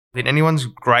In anyone's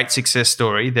great success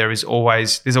story, there's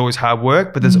always hard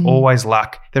work, but there's always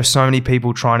luck. There's so many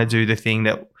people trying to do the thing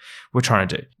that we're trying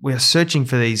to do. We are searching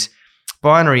for these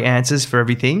binary answers for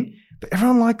everything, but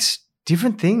everyone likes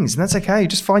different things, and that's okay. You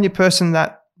just find your person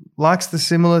that likes the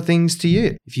similar things to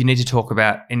you. If you need to talk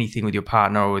about anything with your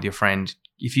partner or with your friend,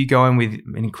 if you go in with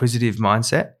an inquisitive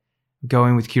mindset, go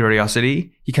in with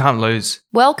curiosity, you can't lose.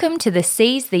 Welcome to the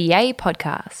Seize the Yay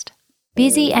podcast.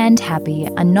 Busy and happy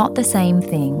are not the same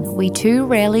thing. We too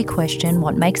rarely question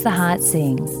what makes the heart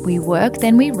sing. We work,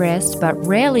 then we rest, but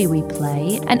rarely we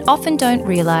play, and often don't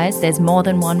realise there's more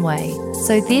than one way.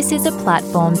 So this is a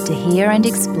platform to hear and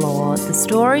explore the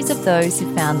stories of those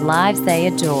who found lives they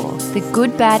adore. The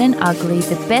good, bad and ugly,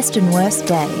 the best and worst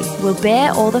day. We'll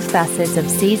bear all the facets of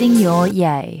seizing your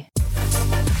yay.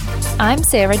 I'm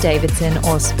Sarah Davidson,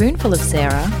 or Spoonful of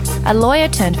Sarah, a lawyer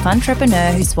turned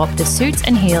funtrepreneur who swapped the suits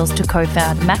and heels to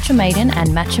co-found Matcha Maiden and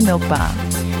Matcha Milk Bar.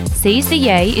 Seize the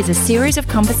Yay is a series of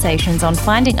conversations on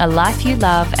finding a life you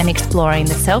love and exploring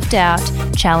the self-doubt,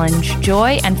 challenge,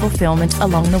 joy and fulfillment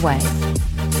along the way.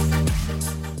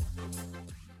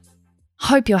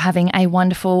 Hope you're having a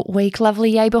wonderful week,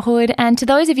 lovely neighbourhood. And to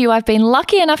those of you I've been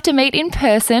lucky enough to meet in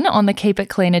person on the Keep It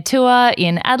Cleaner tour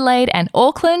in Adelaide and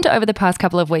Auckland over the past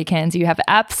couple of weekends, you have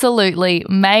absolutely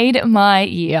made my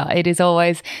year. It is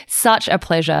always such a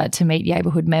pleasure to meet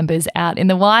neighbourhood members out in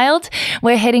the wild.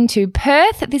 We're heading to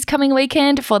Perth this coming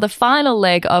weekend for the final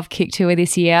leg of Kick Tour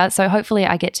this year. So hopefully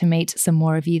I get to meet some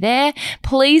more of you there.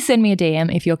 Please send me a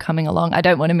DM if you're coming along. I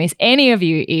don't want to miss any of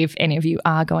you if any of you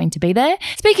are going to be there.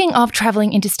 Speaking of travelling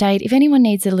interstate, if anyone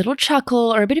needs a little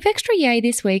chuckle or a bit of extra yay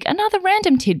this week, another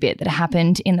random tidbit that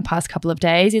happened in the past couple of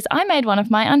days is I made one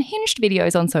of my unhinged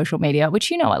videos on social media,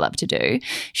 which you know I love to do,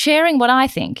 sharing what I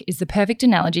think is the perfect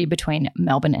analogy between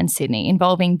Melbourne and Sydney,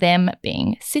 involving them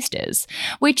being sisters,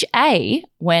 which A,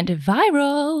 went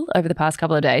viral over the past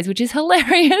couple of days, which is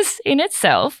hilarious in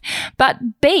itself, but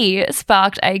B,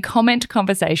 sparked a comment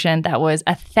conversation that was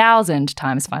 1,000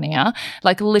 times funnier,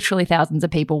 like literally thousands of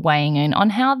people weighing in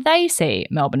on how they see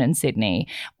Melbourne and Sydney,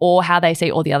 or how they see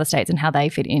all the other states and how they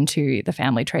fit into the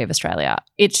family tree of Australia.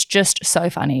 It's just so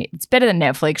funny. It's better than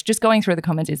Netflix. Just going through the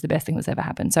comments is the best thing that's ever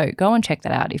happened. So go and check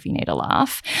that out if you need a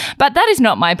laugh. But that is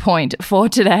not my point for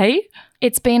today.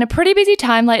 It's been a pretty busy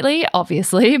time lately,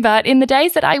 obviously, but in the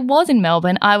days that I was in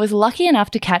Melbourne, I was lucky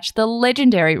enough to catch the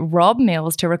legendary Rob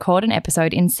Mills to record an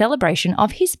episode in celebration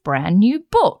of his brand new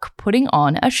book, Putting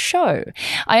on a Show.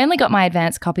 I only got my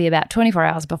advance copy about 24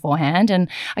 hours beforehand, and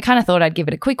I kind of thought I'd give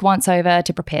it a quick once-over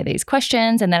to prepare these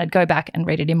questions, and then I'd go back and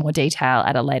read it in more detail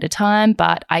at a later time,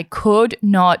 but I could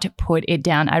not put it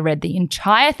down. I read the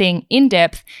entire thing in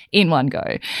depth in one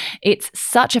go. It's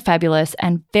such a fabulous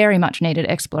and very much needed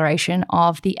exploration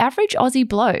of the average Aussie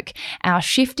bloke, our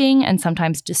shifting and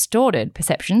sometimes distorted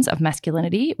perceptions of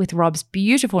masculinity, with Rob's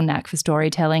beautiful knack for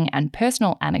storytelling and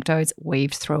personal anecdotes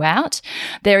weaved throughout.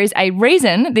 There is a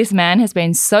reason this man has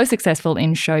been so successful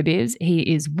in showbiz. He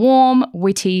is warm,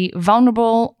 witty,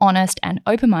 vulnerable, honest, and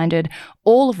open-minded,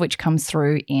 all of which comes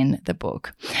through in the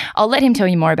book. I'll let him tell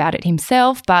you more about it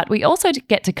himself, but we also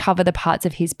get to cover the parts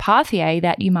of his pathway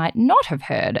that you might not have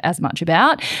heard as much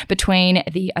about, between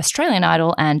the Australian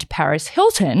Idol and Paris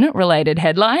Hilton related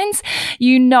headlines.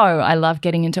 You know I love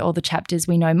getting into all the chapters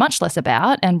we know much less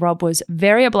about, and Rob was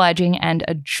very obliging and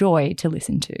a joy to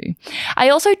listen to. I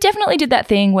also definitely did that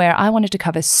thing where I wanted to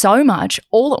cover so much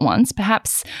all at once.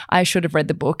 Perhaps I should have read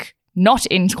the book not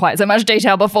in quite so much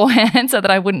detail beforehand so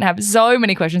that I wouldn't have so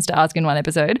many questions to ask in one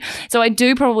episode. So I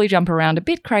do probably jump around a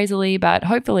bit crazily, but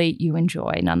hopefully you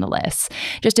enjoy nonetheless.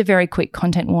 Just a very quick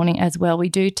content warning as well. We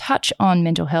do touch on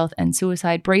mental health and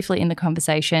suicide briefly in the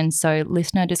conversation, so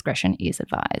listener discretion is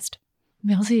advised.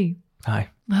 Millsy. Hi.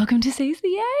 Welcome to Seize the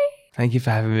Yay. Thank you for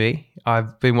having me.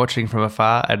 I've been watching from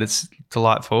afar and it's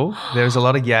delightful. There's a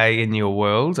lot of yay in your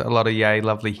world, a lot of yay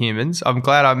lovely humans. I'm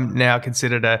glad I'm now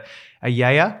considered a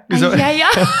yayer. A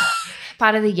yayer?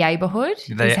 Part of the neighbourhood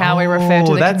is how we refer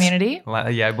to the community. Like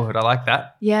a neighbourhood. I like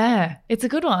that. Yeah, it's a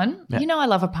good one. Yeah. You know I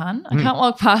love a pun. I can't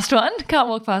walk past one. Can't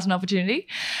walk past an opportunity.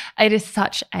 It is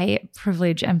such a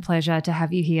privilege and pleasure to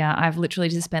have you here. I've literally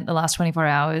just spent the last 24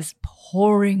 hours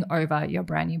poring over your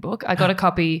brand new book. I got a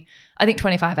copy, I think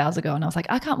 25 hours ago, and I was like,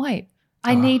 I can't wait.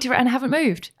 I need to, and I haven't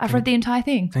moved. I've read the entire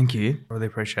thing. Thank you. I really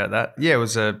appreciate that. Yeah, it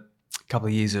was a couple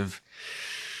of years of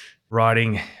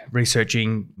writing,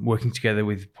 researching, working together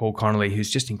with Paul Connolly, who's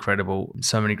just incredible.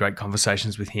 So many great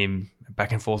conversations with him,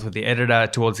 back and forth with the editor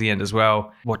towards the end as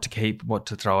well. What to keep, what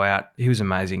to throw out. He was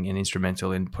amazing and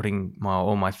instrumental in putting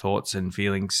all my thoughts and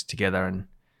feelings together, and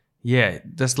yeah,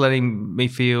 just letting me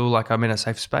feel like I'm in a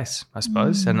safe space, I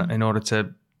suppose, and in order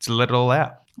to let it all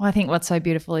out. Well, I think what's so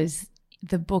beautiful is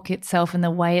the book itself and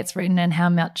the way it's written and how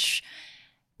much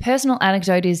personal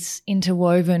anecdote is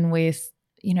interwoven with,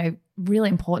 you know, really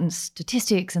important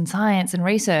statistics and science and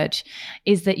research,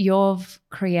 is that you've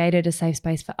created a safe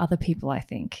space for other people, I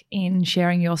think, in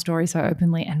sharing your story so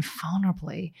openly and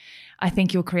vulnerably. I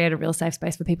think you'll create a real safe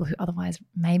space for people who otherwise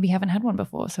maybe haven't had one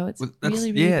before. So it's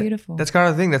really beautiful. That's kind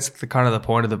of the thing. That's the kind of the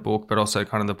point of the book, but also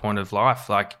kind of the point of life.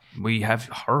 Like, we have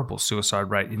a horrible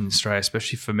suicide rate in Australia,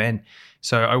 especially for men.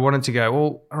 So I wanted to go,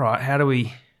 well, all right, how do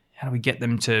we get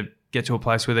them to get to a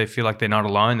place where they feel like they're not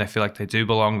alone, they feel like they do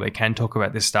belong, they can talk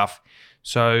about this stuff.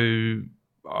 So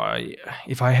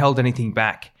if I held anything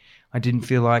back, I didn't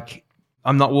feel like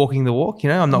I'm not walking the walk, you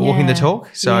know, I'm not walking the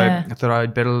talk. So I thought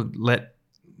I'd better let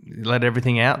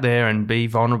everything out there and be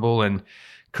vulnerable and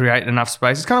create enough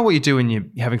space. It's kind of what you do when you're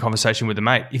having a conversation with a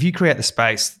mate. If you create the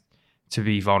space to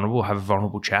be vulnerable, have a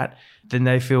vulnerable chat, then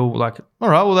they feel like, all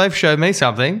right, well, they've showed me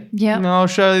something. Yeah, I'll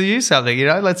show you something. You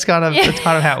know, that's kind of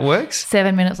how it works.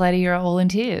 7 minutes later, you're all in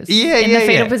tears. Yeah, in the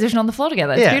fetal position on the floor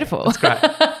together. It's beautiful. It's great.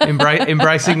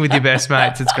 Embracing with your best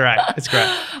mates. It's great. It's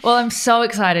great. Well, I'm so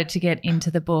excited to get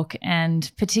into the book, and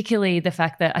particularly the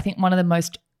fact that I think one of the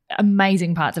most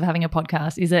amazing parts of having a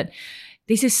podcast is that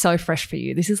this is so fresh for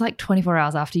you. This is like 24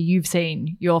 hours after you've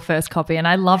seen your first copy. And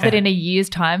I love that in a year's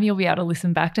time, you'll be able to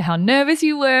listen back to how nervous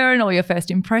you were and all your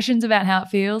first impressions about how it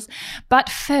feels. But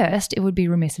first, it would be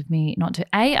remiss of me not to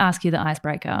A, ask you the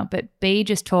icebreaker, but B,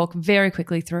 just talk very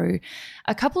quickly through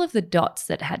a couple of the dots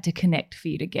that had to connect for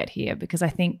you to get here, because I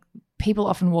think people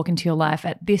often walk into your life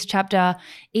at this chapter,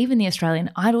 even the Australian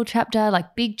Idol chapter,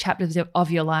 like big chapters of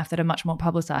your life that are much more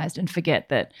publicised, and forget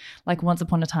that, like, once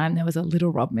upon a time there was a little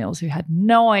Rob Mills who had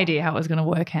no idea how it was going to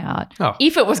work out.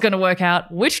 If it was going to work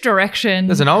out, which direction.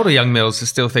 There's an older young Mills who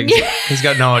still thinks he's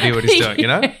got no idea what he's doing, you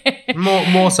know?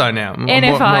 More so now.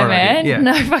 NFI, man.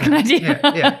 No fucking idea.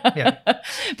 Yeah.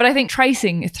 But I think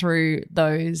tracing through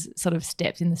those sort of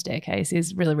steps in the staircase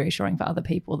is really reassuring for other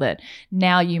people that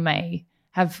now you may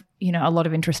have, you know, a lot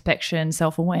of introspection,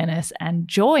 self-awareness and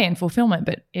joy and fulfillment,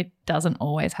 but it doesn't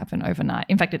always happen overnight.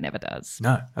 In fact, it never does.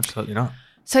 No, absolutely not.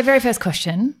 So very first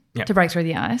question to break through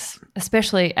the ice,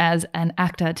 especially as an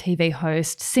actor, TV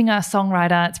host, singer,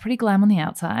 songwriter, it's pretty glam on the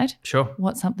outside. Sure.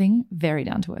 What's something very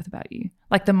down to earth about you?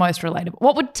 Like the most relatable.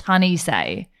 What would Tunny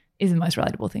say is the most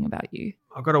relatable thing about you?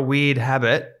 I've got a weird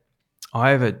habit. I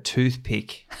have a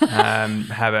toothpick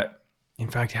habit. In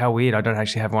fact, how weird. I don't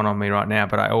actually have one on me right now,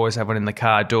 but I always have one in the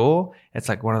car door. It's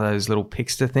like one of those little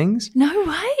Pixter things. No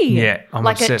way. Yeah, I'm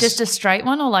like obsessed. Just a straight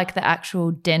one, or like the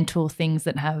actual dental things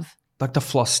that have... Like the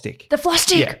floss stick. The floss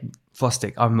stick. Yeah, floss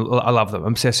stick. I love them.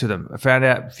 I'm obsessed with them. I found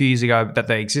out a few years ago that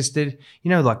they existed.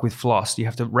 You know, like with floss, you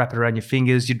have to wrap it around your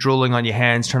fingers. You're drooling on your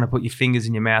hands, trying to put your fingers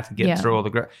in your mouth and get through all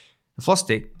the... The floss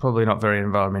stick, probably not very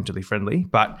environmentally friendly,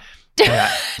 but...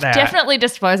 Definitely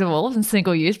disposable and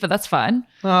single use, but that's fine.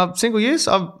 Single use?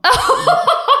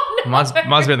 Mine's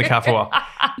been in the car for a while.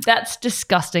 That's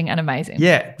disgusting and amazing.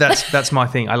 Yeah, that's my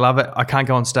thing. I love it. I can't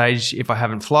go on stage if I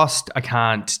haven't flossed. I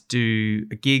can't do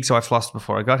a gig, so I flossed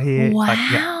before I got here.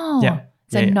 Wow. Yeah.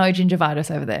 So no gingivitis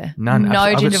over there. None.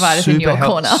 No gingivitis in your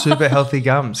corner. Super healthy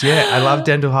gums. Yeah, I love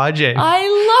dental hygiene. I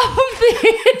love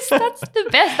this. That's the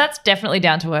best. That's definitely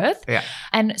down to earth. Yeah.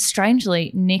 And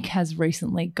strangely, Nick has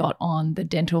recently got on the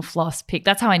dental floss pick.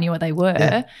 That's how I knew what they were.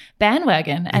 Yeah.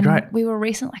 And great. we were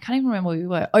recently, I can't even remember where we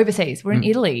were, overseas. We're in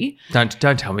Italy. Don't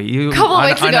tell me. A couple of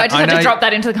weeks ago, I just had to drop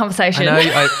that into the conversation. I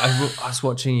know. I was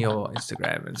watching your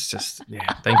Instagram. It's just,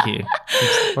 thank you.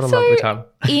 What a lovely time.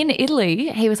 In Italy,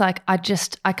 he was like, I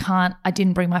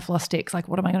didn't bring my floss sticks. Like,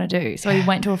 what am I going to do? So he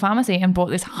went to a pharmacy and bought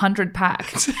this 100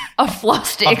 pack of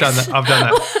floss sticks. I've done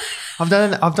that.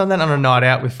 I've done that on a night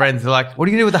out with friends. They're like, what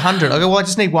are you going to do with 100? I go, well, I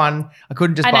just need one. I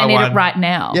couldn't just buy one. And I need it right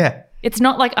now. Yeah. It's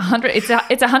not like 100. It's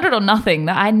 100 or nothing.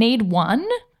 I need one.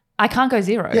 I can't go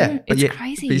zero. Yeah. It's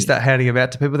crazy. But you start handing them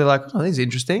out to people. They're like, oh, this is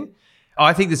interesting.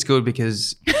 I think that's good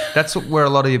because that's where a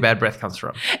lot of your bad breath comes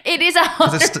from. It is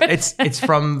 100%. It's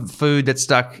from food that's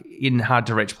stuck in hard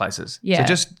to reach places. Yeah. So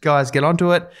just guys, get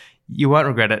onto it. You won't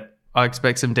regret it. I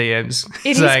expect some DMs.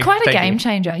 It is quite a game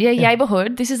changer. Yeah,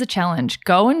 Neighbourhood, this is a challenge.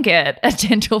 Go and get a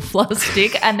dental floss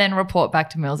stick and then report back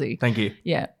to Millsy. Thank you.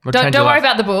 Yeah. Don't worry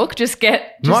about the book. Just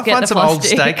get the floss stick. Might find some old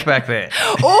steak back there.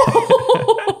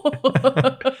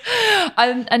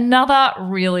 Another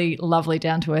really lovely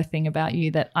down-to-earth thing about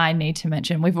you that I need to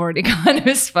mention, we've already kind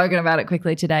of spoken about it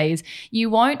quickly today, is you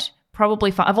won't probably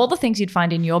find, of all the things you'd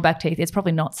find in your back teeth, it's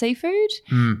probably not seafood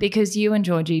because you and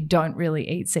Georgie don't really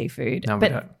eat seafood. No, we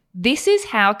don't. This is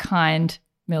how kind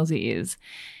Millsy is.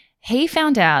 He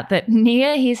found out that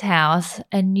near his house,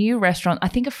 a new restaurant, I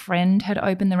think a friend had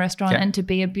opened the restaurant, and to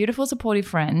be a beautiful, supportive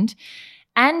friend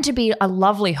and to be a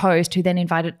lovely host who then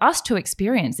invited us to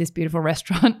experience this beautiful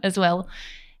restaurant as well,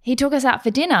 he took us out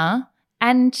for dinner,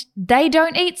 and they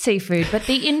don't eat seafood, but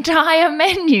the entire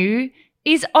menu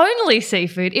is only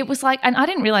seafood. It was like, and I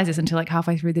didn't realize this until like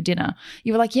halfway through the dinner.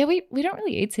 You were like, yeah, we don't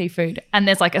really eat seafood. And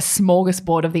there's like a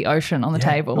smorgasbord of the ocean on the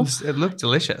table. It looked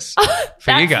delicious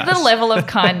for you guys. That's the level of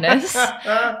kindness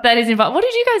that is involved. What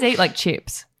did you guys eat? Like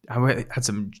chips? I had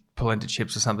some polenta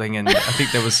chips or something, and I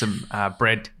think there was some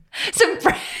bread. Some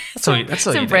bread.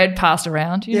 Some bread passed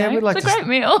around. You know? It's a great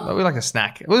meal. We like a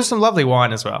snack. It was some lovely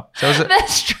wine as well. So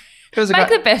that's true. Make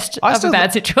the best of a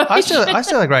bad situation. I still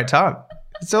had a great time.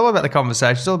 It's all about the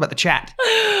conversation. It's all about the chat.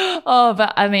 Oh,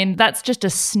 but I mean, that's just a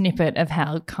snippet of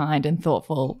how kind and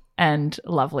thoughtful and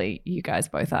lovely you guys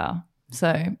both are.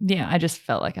 So, yeah, I just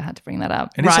felt like I had to bring that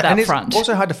up up front. It's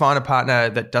also hard to find a partner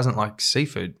that doesn't like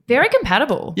seafood. Very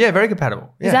compatible. Yeah, very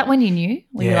compatible. Yeah. Is that when you knew?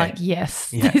 Were you like,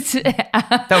 yes. Yeah.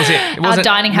 That was it. Our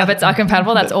dining habits are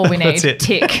compatible. That's all we need. That's it.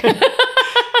 Tick.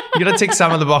 You got to tick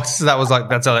some of the boxes. That was like,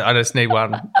 that's all. I just need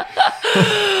one.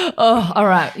 Oh, all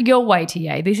right. Your way to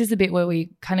Yay. This is the bit where we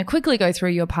kind of quickly go through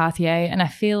your path, Yay. And I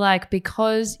feel like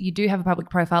because you do have a public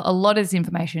profile, a lot of this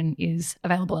information is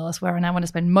available elsewhere, and I want to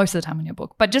spend most of the time on your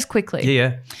book. But just quickly.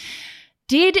 Yeah.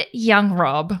 Did young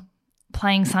Rob,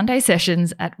 playing Sunday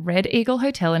sessions at Red Eagle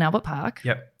Hotel in Albert Park,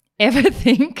 ever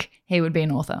think he would be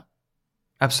an author?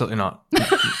 Absolutely not.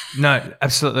 No,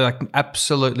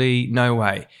 absolutely no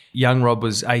way. Young Rob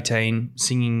was 18,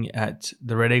 singing at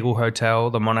the Red Eagle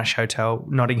Hotel, the Monash Hotel,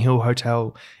 Notting Hill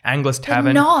Hotel, Anglers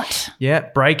Tavern. Yeah,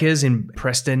 Breakers in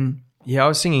Preston. Yeah, I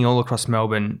was singing all across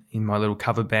Melbourne in my little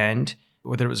cover band,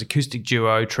 whether it was acoustic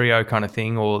duo, trio kind of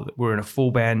thing, or we were in a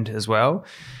full band as well.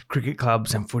 Cricket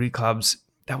clubs and footy clubs.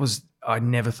 I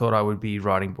never thought I would be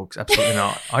writing books. Absolutely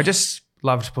not. I just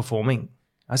loved performing,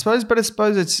 I suppose, but I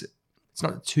suppose it's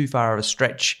not too far of a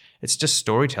stretch. It's just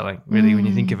storytelling, really, when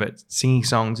you think of it. Singing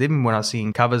songs, even when I was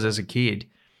singing covers as a kid,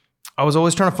 I was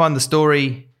always trying to find the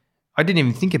story. I didn't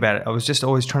even think about it. I was just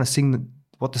always trying to sing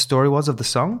what the story was of the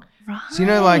song. Right. So,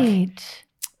 like,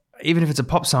 even if it's a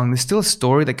pop song, there's still a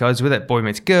story that goes with it. Boy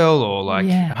Meets Girl, or like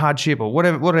Hardship, or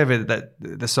whatever that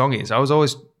the song is. I was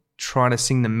always trying to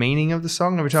sing the meaning of the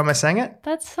song every time I sang it.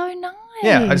 That's so nice.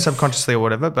 Yeah, I just subconsciously or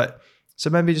whatever. But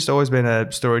so maybe just always been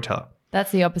a storyteller.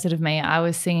 That's the opposite of me. I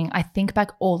was singing, I think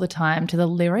back all the time to the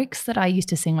lyrics that I used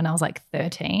to sing when I was like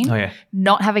 13. Oh, yeah.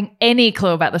 Not having any clue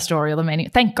about the story or the meaning.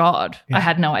 Thank God I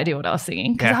had no idea what I was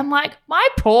singing, because I'm like, my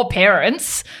poor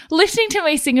parents listening to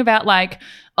me sing about like,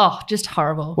 just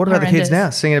horrible. What about the kids now?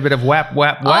 Singing a bit of whap,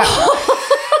 whap, whap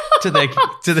to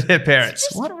their parents.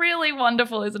 It's really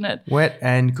wonderful, isn't it? Wet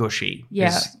and Gushy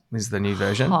is the new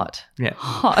version. Hot. Yeah.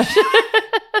 Hot.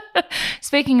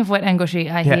 Speaking of Wet and Gushy,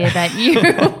 I hear that you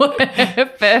were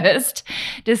first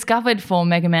discovered for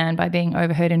Mega Man by being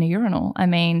overheard in a urinal. I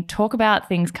mean, talk about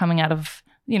things coming out of,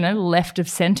 left of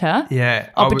centre. Yeah.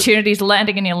 Opportunities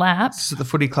landing in your lap. So the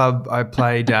footy club, I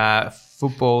played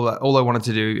football. All I wanted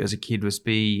to do as a kid was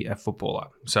be a footballer.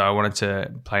 So I wanted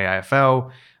to play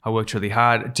AFL. I worked really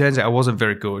hard. It turns out I wasn't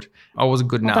very good. I wasn't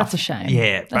good enough. That's a shame.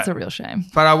 Yeah. That's a real shame.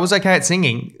 But I was okay at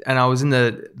singing, and I was in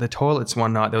the toilets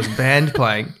one night. There was a band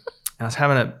playing, and I was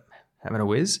having a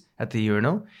whiz at the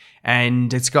urinal,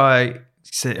 and this guy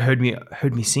heard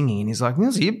me singing, and he's like,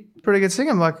 "Millsy, you're a pretty good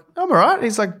singer." I'm like, "I'm all right."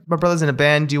 He's like, "My brother's in a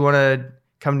band. Do you want to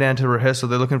come down to rehearsal?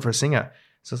 They're looking for a singer."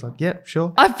 So I was like, "Yeah,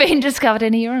 sure." I've been discovered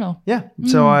in a urinal. Yeah.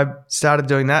 So I started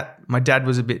doing that. My dad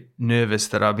was a bit nervous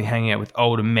that I'd be hanging out with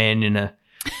older men in a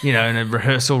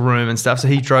rehearsal room and stuff. So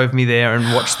he drove me there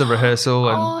and watched the rehearsal.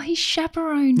 And he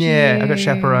chaperoned you. Yeah, I got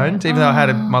chaperoned, even though I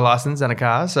had my license and a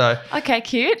car. So okay,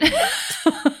 cute.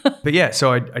 But yeah,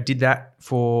 so I did that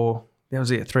for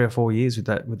 3 or 4 years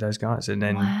with those guys, and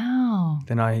then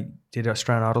then I did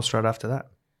Australian Idol straight after that.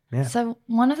 Yeah. So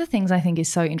one of the things I think is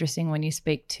so interesting when you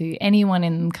speak to anyone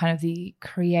in kind of the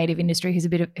creative industry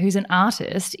who's an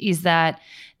artist is that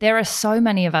there are so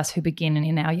many of us who begin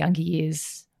in our younger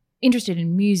years interested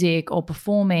in music or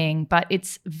performing, but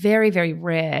it's very, very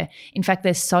rare. In fact,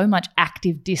 there's so much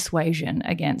active dissuasion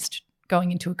against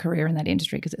going into a career in that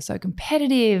industry because it's so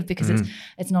competitive, because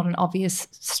it's not an obvious,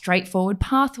 straightforward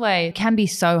pathway. It can be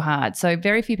so hard. So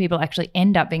very few people actually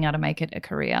end up being able to make it a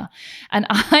career. And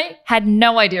I had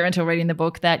no idea until reading the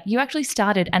book that you actually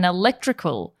started an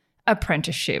electrical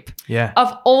apprenticeship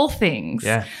of all things.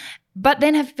 Yeah. But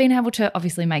then have been able to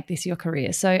obviously make this your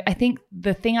career. So I think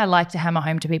the thing I like to hammer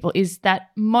home to people is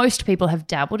that most people have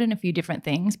dabbled in a few different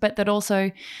things, but that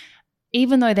also,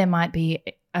 even though there might be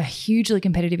a hugely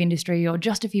competitive industry or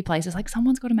just a few places, like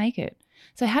someone's got to make it.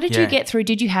 So how did you Yeah. get through?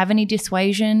 Did you have any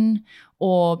dissuasion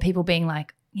or people being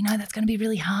like, that's going to be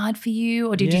really hard for you?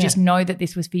 Or did you Yeah. just know that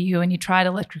this was for you and you tried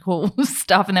electrical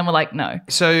stuff and then were like, no?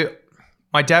 So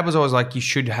my dad was always like, you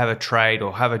should have a trade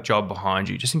or have a job behind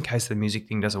you just in case the music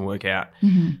thing doesn't work out.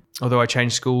 Mm-hmm. Although I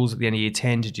changed schools at the end of year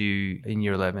 10 to do, in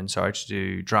year 11, sorry, to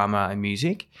do drama and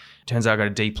music. Turns out I got a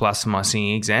D+ for my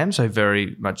singing exam, so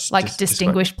very much Like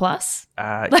distinguished plus?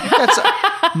 That's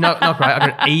not great. I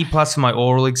got an E+ for my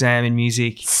oral exam in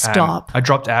music. Stop. I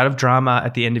dropped out of drama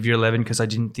at the end of year 11 because I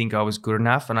didn't think I was good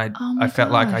enough, and I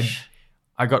felt like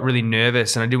I got really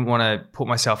nervous and I didn't want to put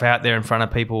myself out there in front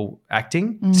of people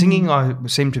acting. Singing, I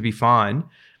seemed to be fine,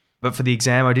 but for the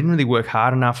exam, I didn't really work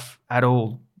hard enough at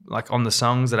all, like on the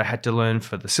songs that I had to learn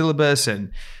for the syllabus.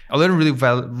 And I learned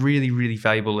a really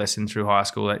valuable lesson through high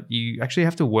school that you actually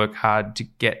have to work hard to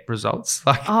get results.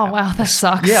 Like, Oh, wow, that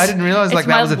sucks. yeah, I didn't realize like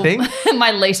It's that was a thing.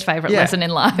 My least favorite Yeah. lesson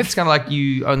in life. It's kind of like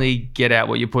you only get out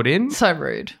what you put in. So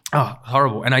rude. Oh,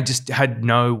 horrible. And I just had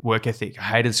no work ethic. I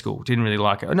hated school. Didn't really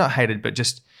like it. Or not hated, but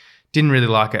just didn't really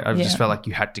like it. I Yeah. just felt like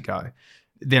you had to go.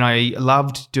 Then I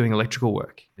loved doing electrical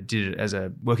work. I did it as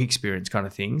a work experience kind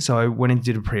of thing. So I went and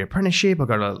did a pre-apprenticeship. I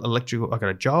got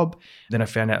a job. Then I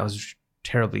found out I was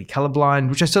terribly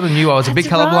colorblind, which I sort of knew I was a bit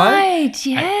colorblind. Right,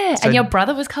 yeah. So- and your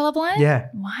brother was colorblind? Yeah.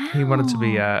 Wow. He wanted to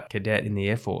be a cadet in the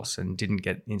Air Force and didn't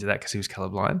get into that because he was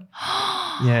colorblind.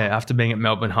 Yeah, after being at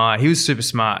Melbourne High. He was super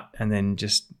smart and then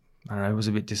just, I don't know, was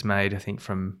a bit dismayed, I think,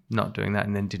 from not doing that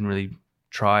and then didn't really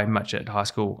try much at high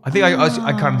school. I think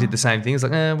I kind of did the same thing. It's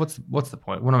like, what's the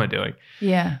point? What am I doing?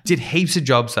 Yeah. Did heaps of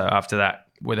jobs though after that,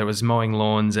 whether it was mowing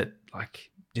lawns at like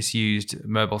disused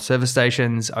mobile service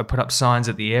stations. I put up signs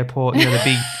at the airport, the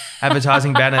big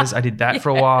advertising banners. I did that for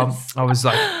a while. I was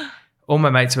like, all my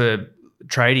mates were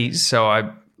tradies, so I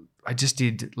just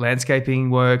did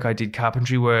landscaping work. I did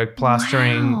carpentry work,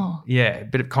 plastering. Wow. Yeah, a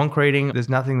bit of concreting. There's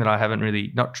nothing that I haven't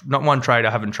really, not one trade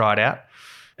I haven't tried out.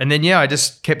 And then, I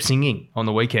just kept singing on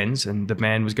the weekends and the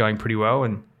band was going pretty well.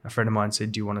 And a friend of mine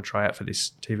said, do you want to try out for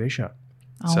this TV show?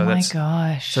 Oh my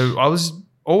gosh. So I was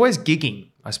always gigging,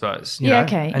 I suppose. you yeah, know?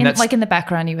 okay. And Like in the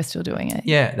background, you were still doing it.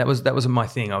 yeah, that was my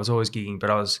thing. I was always gigging,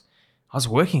 but I was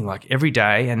working like every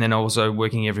day and then also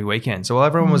working every weekend. So while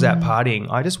everyone was out partying,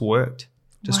 I just worked,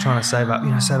 trying to save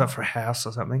up for a house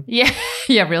or something. Yeah.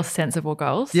 Yeah, real sensible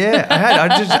goals. Yeah, I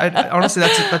had. Honestly,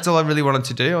 that's all I really wanted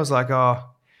to do. I was like,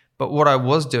 but what I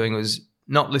was doing was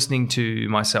not listening to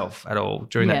myself at all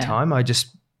during that time. I just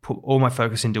put all my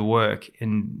focus into work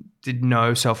and did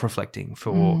no self-reflecting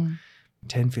for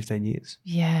 10, 15 years.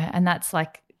 Yeah, and that's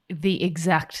like the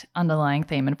exact underlying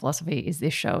theme and philosophy is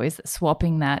this show is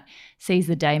swapping that seize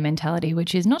the day mentality,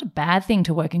 which is not a bad thing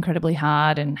to work incredibly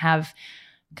hard and have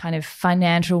kind of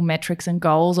financial metrics and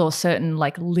goals or certain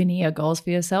like linear goals for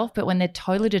yourself, but when they're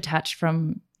totally detached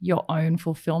from your own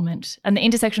fulfillment and the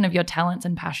intersection of your talents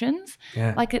and passions,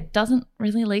 like it doesn't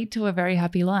really lead to a very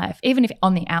happy life, even if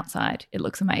on the outside it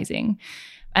looks amazing.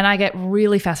 And I get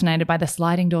really fascinated by the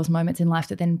sliding doors moments in life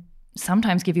that then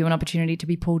sometimes give you an opportunity to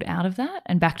be pulled out of that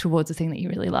and back towards the thing that you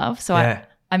really love. So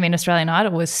I mean, Australian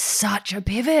Idol was such a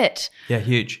pivot. Yeah,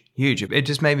 huge. It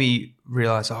just made me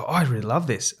realize, I really love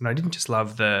this. And I didn't just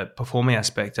love the performing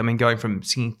aspect. I mean, going from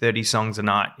singing 30 songs a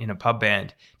night in a pub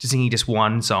band to singing just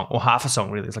one song or half a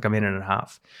song, really. It's like a minute and a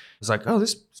half. I was like,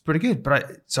 this is pretty good.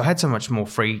 But I had so much more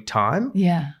free time.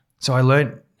 Yeah. So I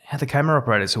learned how the camera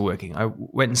operators are working. I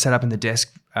went and sat up in the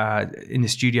desk in the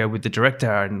studio with the director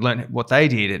and learned what they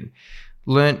did and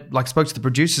spoke to the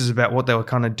producers about what they were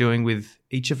kind of doing with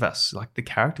each of us, like the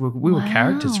character. We were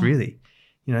characters, really.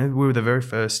 We were the very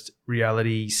first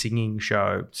reality singing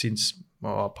show since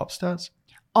Pop Stars.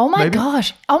 Oh my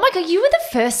gosh. Oh my God. You were the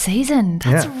first season.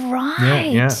 That's right.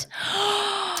 Yeah.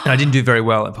 And I didn't do very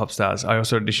well at Pop Stars. I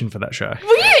also auditioned for that show. Did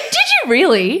you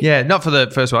really? Yeah, not for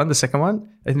the first one. The second one,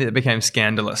 I think it became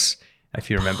Scandalous, if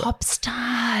you remember. Pop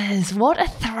Stars. What a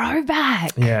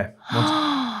throwback. Yeah.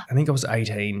 I think I was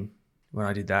 18 when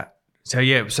I did that. So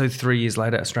 3 years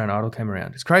later, Australian Idol came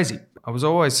around. It's crazy. I was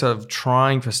always sort of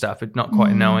trying for stuff, but not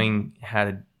quite knowing how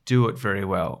to do it very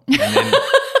well. And then,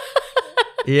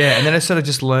 and then I sort of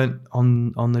just learnt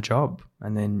on the job.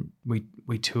 And then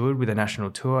we toured with a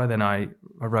national tour. Then I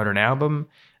wrote an album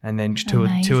and then toured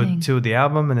the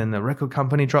album. And then the record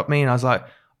company dropped me and I was like,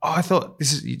 I thought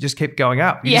you just keep going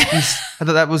up. I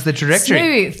thought that was the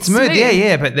trajectory. Smooth.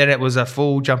 Yeah. But then it was a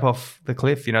full jump off the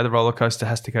cliff. The roller coaster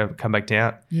has to come back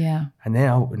down. Yeah. And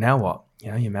now what?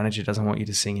 Your manager doesn't want you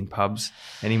to sing in pubs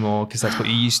anymore because that's what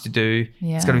you used to do.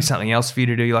 Yeah. It's got to be something else for you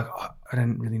to do. You're like, I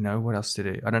don't really know what else to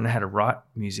do. I don't know how to write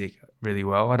music really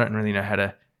well. I don't really know how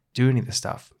to do any of the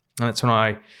stuff. And that's when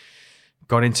I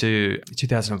got into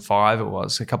 2005, it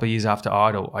was a couple of years after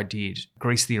Idol, I did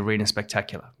Grease the Arena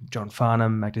Spectacular. John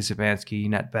Farnham, Magda Szubanski,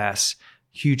 Nat Bass,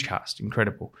 huge cast,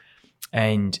 incredible.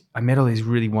 And I met all these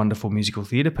really wonderful musical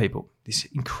theatre people, this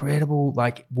incredible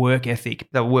like work ethic,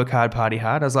 that work hard, party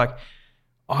hard. I was like,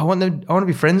 I want to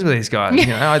be friends with these guys. You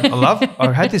know,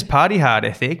 I had this party hard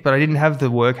ethic, but I didn't have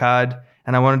the work hard.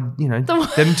 And I wanted, you know,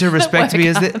 them to respect me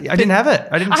I didn't have it.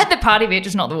 I had the party bit,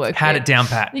 just not the work Had bit. it down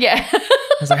pat. Yeah. I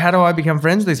was like, how do I become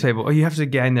friends with these people? Oh, you have to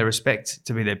gain their respect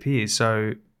to be their peers.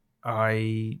 So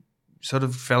I sort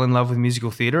of fell in love with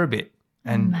musical theatre a bit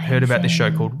and heard about this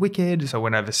show called Wicked. So I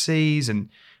went overseas and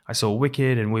I saw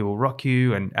Wicked and We Will Rock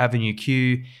You and Avenue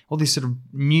Q, all these sort of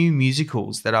new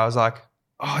musicals that I was like,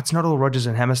 oh, it's not all Rodgers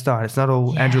and Hammerstein. It's not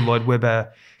all Andrew Lloyd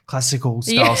Webber classical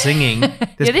style singing.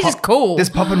 This is cool. There's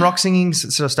pop and rock singing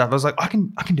sort of stuff. I was like, I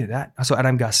can do that. I saw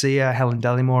Adam Garcia, Helen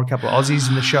Dallimore, a couple of Aussies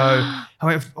in the show. I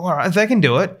went, all right, if they can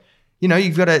do it, you know,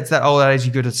 you've got to, it's that old age,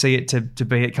 you've got to see it to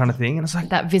be it kind of thing. And I was like,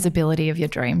 that visibility of your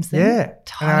dreams. Then. Yeah.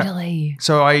 Totally.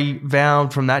 So I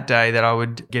vowed from that day that I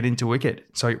would get into Wicked.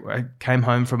 So I came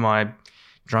home from my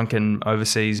drunken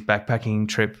overseas backpacking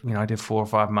trip. You know, I did 4 or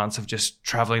 5 months of just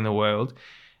traveling the world,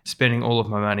 spending all of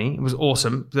my money. It was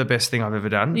awesome. The best thing I've ever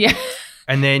done. Yeah.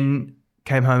 And then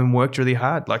came home and worked really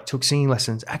hard, like took singing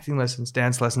lessons, acting lessons,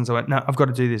 dance lessons. I went, no, I've got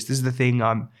to do this. This is the thing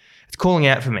it's calling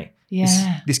out for me.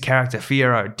 Yeah. This character,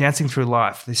 Fiyero, dancing through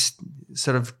life, this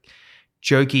sort of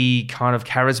jokey, kind of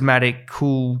charismatic,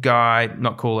 cool guy.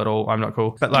 Not cool at all. I'm not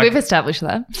cool. But like, we've established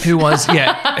that. Who was like,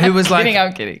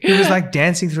 I'm kidding. Who was like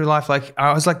dancing through life. Like,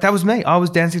 I was like, that was me. I was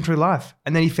dancing through life.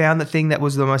 And then he found the thing that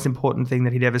was the most important thing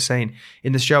that he'd ever seen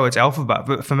in the show. It's Alphabet.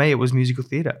 But for me, it was musical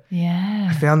theatre. Yeah.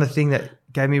 I found the thing that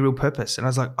gave me real purpose. And I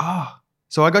was like, oh.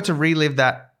 So I got to relive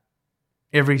that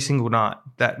every single night,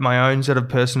 that my own sort of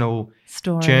personal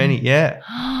story journey.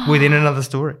 Yeah. Within another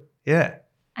story. Yeah.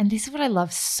 And this is what I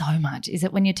love so much, is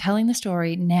that when you're telling the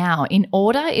story now in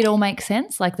order, it all makes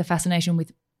sense, like the fascination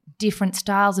with different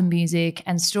styles of music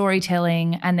and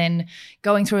storytelling, and then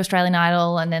going through Australian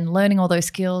Idol and then learning all those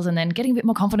skills and then getting a bit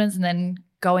more confidence and then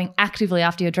going actively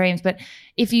after your dreams. But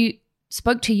if you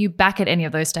spoke to you back at any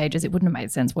of those stages, it wouldn't have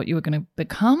made sense what you were going to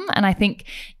become. And I think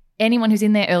anyone who's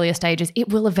in their earlier stages, it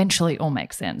will eventually all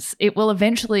make sense. It will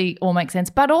eventually all make sense.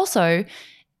 But also,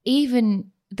 even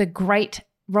the great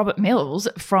Robert Mills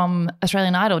from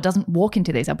Australian Idol doesn't walk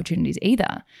into these opportunities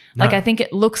either. No. Like, I think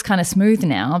it looks kind of smooth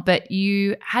now, but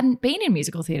you hadn't been in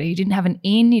musical theatre. You didn't have an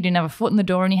in, you didn't have a foot in the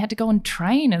door, and you had to go and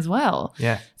train as well.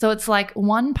 Yeah. So it's like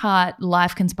one part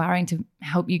life conspiring to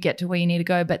help you get to where you need to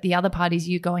go, but the other part is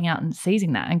you going out and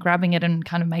seizing that and grabbing it and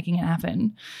kind of making it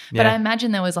happen. Yeah. But I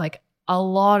imagine there was like a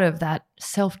lot of that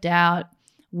self-doubt,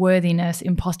 worthiness,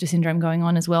 imposter syndrome going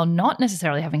on as well, not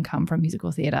necessarily having come from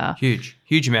musical theatre.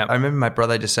 Huge amount. I remember my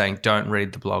brother just saying, don't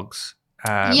read the blogs.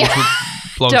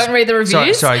 Blogs, don't read the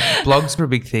reviews. Sorry, blogs were a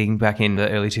big thing back in the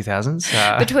early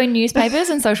 2000s. Between newspapers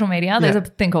and social media, there's a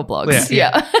thing called blogs.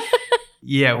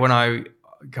 Yeah, when I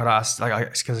got asked,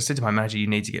 because I said to my manager, you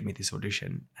need to get me this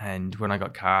audition. And when I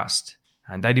got cast,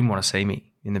 and they didn't want to see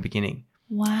me in the beginning.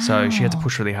 Wow. So she had to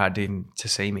push really hard to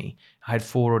see me. I had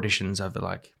 4 auditions over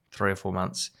like 3 or 4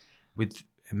 months with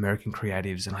American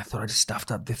creatives, and I thought I just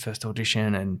stuffed up the first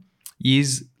audition. And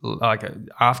years like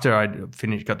after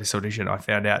I'd got this audition, I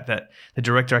found out that the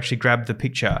director actually grabbed the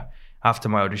picture after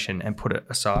my audition and put it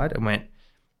aside and went,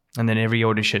 and then every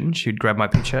audition she'd grab my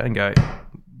picture and go,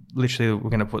 literally, we're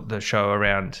going to put the show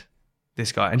around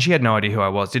this guy. And she had no idea who I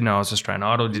was, didn't know I was Australian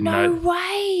Idol, didn't know. No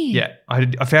way. Yeah,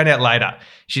 I found out later.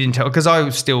 She didn't tell, because I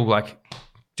was still like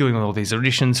doing all these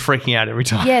auditions, freaking out every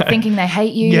time. Yeah, thinking they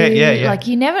hate you. Yeah. Like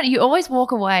you always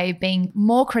walk away being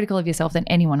more critical of yourself than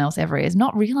anyone else ever is,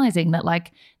 not realizing that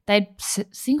like they'd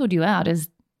singled you out as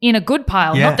in a good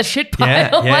pile, not the shit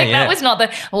pile. That was not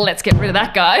the, let's get rid of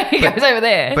that guy. He goes over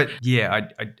there. But yeah,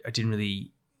 I didn't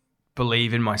really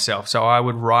believe in myself. So I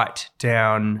would write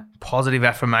down positive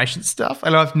affirmation stuff.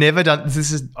 And I've never done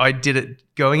this. I did it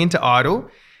going into Idol.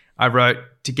 I wrote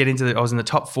I was in the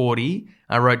top 40.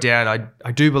 I wrote down,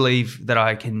 I do believe that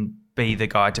I can be the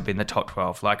guy to be in the top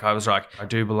 12. Like I was like, I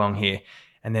do belong here.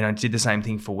 And then I did the same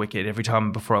thing for Wicked. Every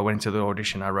time before I went into the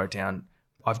audition, I wrote down,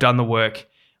 I've done the work.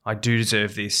 I do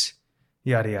deserve this.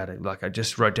 Yada, yada. Like I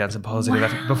just wrote down some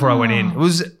positive before I went in.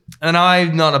 And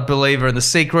I'm not a believer in The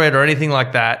Secret or anything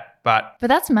like that, but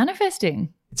that's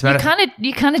manifesting. It's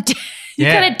you kind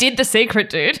of did The Secret,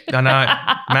 dude. I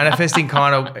know. Manifesting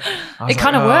kind of. It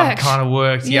kind of worked. Kind of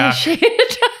worked. Yeah. Shit.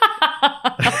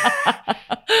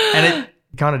 And it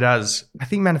kind of does. I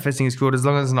think manifesting is good as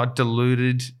long as it's not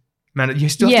diluted man, you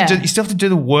still have to do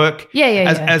the work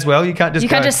as well. You can't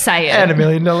just say it. And $1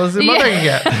 million in my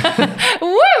bank account.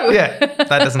 Woo! Yeah, that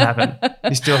doesn't happen.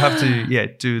 You still have to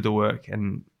do the work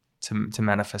and to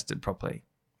manifest it properly.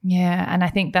 Yeah, and I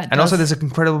think that also there's an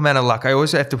incredible amount of luck. I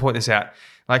also have to point this out.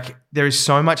 Like there is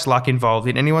so much luck involved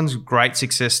in anyone's great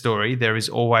success story. There's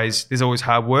always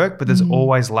hard work, but there's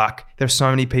always luck. There's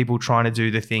so many people trying to do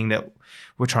the thing that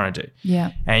we're trying to do.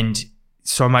 Yeah. And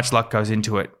so much luck goes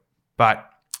into it. But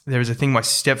there is a thing my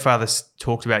stepfather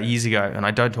talked about years ago, and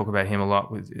I don't talk about him a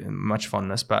lot with much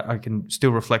fondness, but I can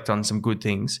still reflect on some good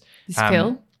things.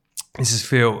 Phil? This is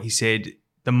Phil. He said,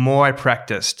 the more I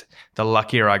practiced, the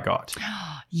luckier I got.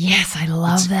 Yes, I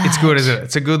love that. It's good, isn't it?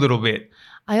 It's a good little bit.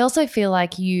 I also feel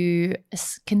like you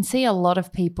can see a lot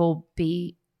of people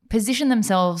position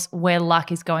themselves where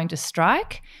luck is going to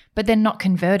strike, but then not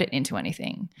convert it into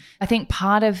anything. I think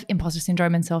part of imposter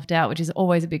syndrome and self-doubt, which is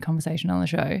always a big conversation on the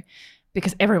show,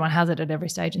 because everyone has it at every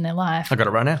stage in their life. I got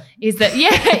it right now. Is that,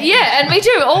 and me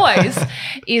too, always,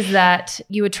 is that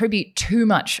you attribute too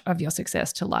much of your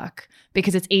success to luck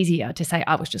because it's easier to say,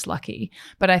 I was just lucky.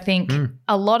 But I think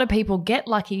a lot of people get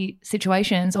lucky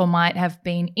situations or might have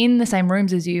been in the same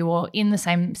rooms as you or in the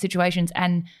same situations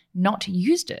and not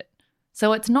used it.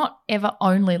 So it's not ever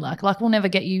only luck. Luck will never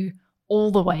get you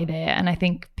all the way there. And I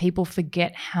think people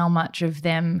forget how much of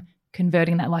them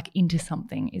converting that luck into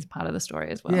something is part of the story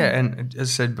as well. Yeah, and as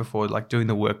I said before, like doing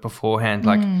the work beforehand,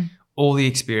 like all the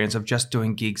experience of just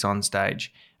doing gigs on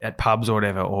stage at pubs or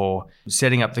whatever, or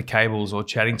setting up the cables or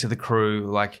chatting to the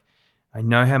crew. Like I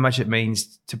know how much it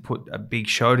means to put a big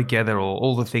show together or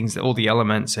all the things, all the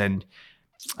elements. And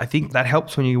I think that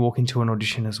helps when you walk into an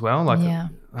audition as well.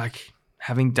 Like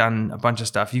having done a bunch of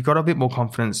stuff, you've got a bit more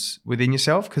confidence within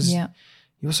yourself because you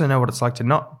also know what it's like to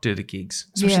not do the gigs,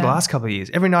 especially the last couple of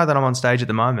years. Every night that I'm on stage at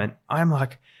the moment, I'm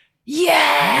like,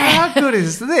 how good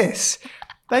is this?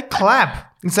 They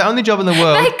clap. It's the only job in the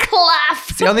world. They clap.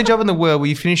 It's the only job in the world where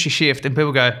you finish your shift and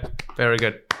people go, very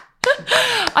good.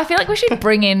 I feel like we should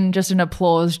bring in just an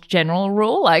applause general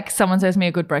rule. Like someone serves me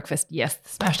a good breakfast. Yes,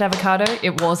 smashed avocado.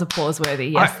 It was applause worthy.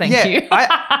 Yes, thank you.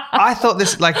 I thought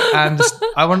this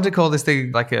I wanted to call this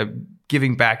thing like a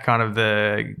giving back kind of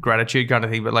the gratitude kind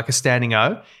of thing, but like a standing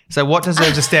O. So what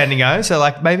deserves a standing O? So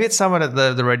like maybe it's someone at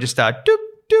the register, doop,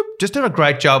 doop, just doing a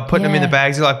great job putting them in the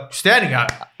bags. You're like, standing O.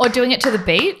 Or doing it to the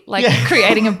beat, like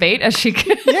creating a beat as she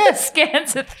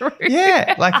scans it through.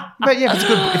 Yeah, but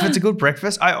if it's a good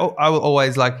breakfast, I will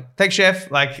always like, thanks,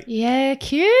 chef. Like,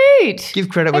 cute. Give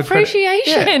credit with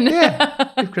appreciation.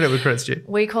 Yeah. Give credit with credit's due.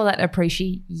 We call that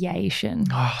appreciation.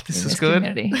 Oh, this is good.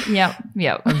 Community.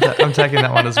 Yep. I'm taking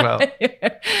that one as well.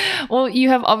 Well, you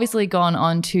have obviously gone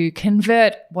on to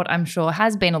convert what I'm sure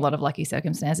has been a lot of lucky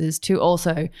circumstances to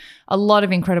also a lot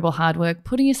of incredible hard work,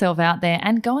 putting yourself out there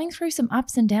and going through some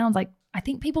ups and downs. Like I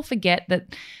think people forget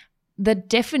that the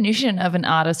definition of an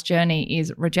artist's journey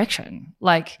is rejection.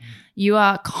 Like you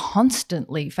are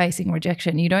constantly facing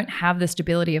rejection. You don't have the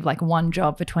stability of like one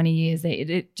job for 20 years.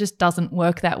 It just doesn't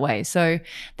work that way. So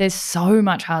there's so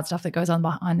much hard stuff that goes on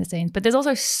behind the scenes, but there's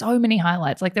also so many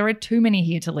highlights. Like there are too many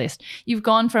here to list. You've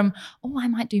gone from, I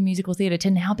might do musical theatre to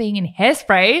now being in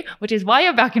Hairspray, which is why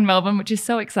you're back in Melbourne, which is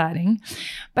so exciting.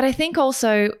 But I think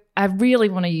also I really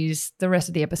want to use the rest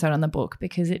of the episode on the book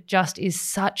because it just is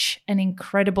such an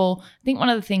incredible, I think one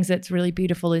of the things that's really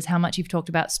beautiful is how much you've talked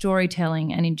about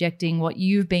storytelling and injecting what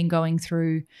you've been going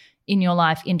through in your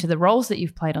life into the roles that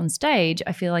you've played on stage.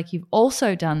 I feel like you've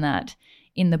also done that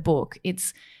in the book.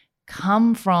 It's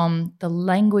come from the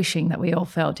languishing that we all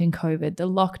felt in COVID, the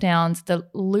lockdowns, the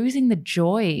losing the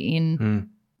joy in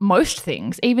most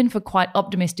things, even for quite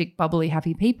optimistic, bubbly,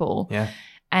 happy people. Yeah.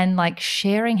 And like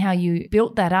sharing how you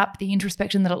built that up, the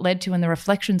introspection that it led to and the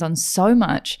reflections on so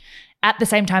much at the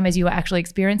same time as you were actually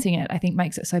experiencing it, I think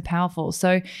makes it so powerful.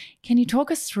 So can you talk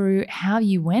us through how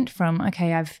you went from,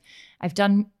 okay, I've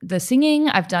done the singing,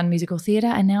 I've done musical theatre,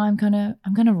 and now I'm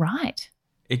gonna write?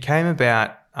 It came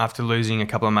about after losing a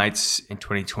couple of mates in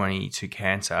 2020 to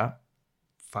cancer.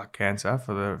 Fuck cancer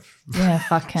for the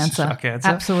fuck cancer. Fuck cancer.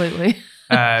 Absolutely.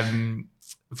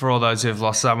 For all those who have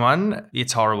lost someone,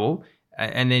 it's horrible.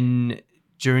 And then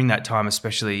during that time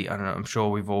especially, I don't know, I'm sure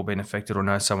we've all been affected or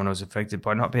know someone who was affected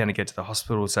by not being able to get to the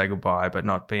hospital to say goodbye, but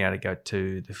not being able to go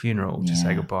to the funeral to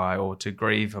say goodbye or to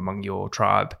grieve among your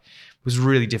tribe. It was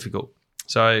really difficult.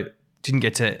 So didn't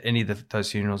get to any of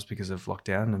those funerals because of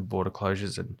lockdown and border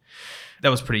closures, and that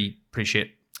was pretty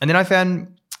shit. And then I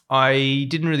found I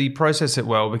didn't really process it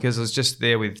well because I was just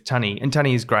there with Tunny. And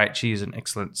Tunny is great. She is an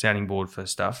excellent sounding board for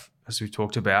stuff, as we've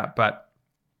talked about. But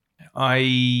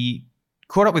I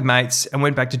caught up with mates and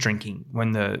went back to drinking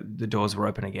when the doors were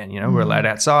open again. You know, we're allowed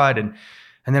outside and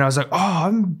And then I was like, oh,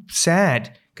 I'm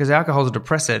sad because alcohol's a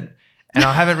depressant and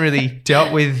I haven't really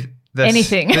dealt with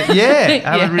anything. I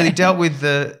haven't really dealt with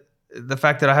the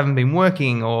fact that I haven't been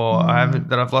working or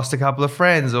that I've lost a couple of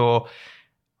friends or,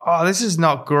 oh, this is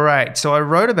not great. So I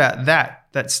wrote about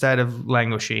that state of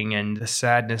languishing and the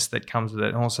sadness that comes with it.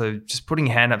 And also just putting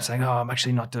your hand up saying, oh, I'm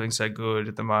actually not doing so good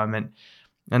at the moment.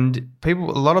 And a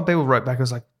lot of people wrote back, I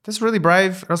was like, that's really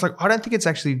brave. And I was like, I don't think it's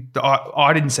actually,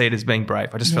 I didn't see it as being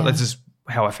brave. I just felt that's just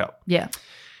how I felt. Yeah.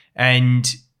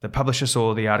 And the publisher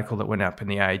saw the article that went up in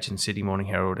The Age and Sydney Morning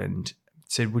Herald and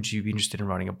said, would you be interested in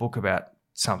writing a book about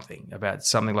something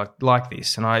like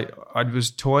this? And I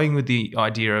was toying with the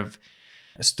idea of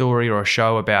a story or a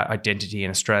show about identity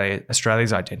in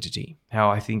Australia's identity, how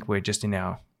I think we're just in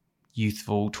our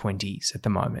youthful 20s at the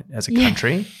moment as a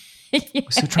country. We're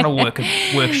still trying to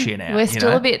work shit out. We're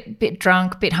still a bit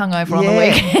drunk, bit hungover on the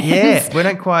weekends. Yeah, we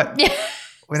don't quite. Yeah,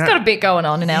 it's got a bit going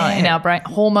on in our brain.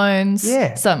 Hormones,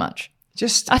 so much.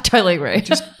 I totally agree.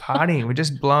 Just partying. We're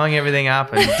just blowing everything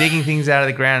up and digging things out of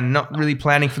the ground and not really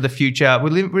planning for the future.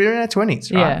 We're in our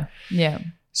 20s, right? Yeah.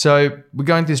 So we're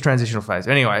going through this transitional phase.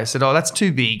 Anyway, I said, oh, that's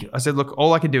too big. I said, look,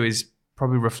 all I can do is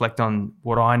probably reflect on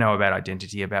what I know about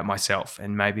identity, about myself,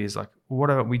 and maybe is like, well, what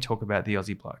about we talk about the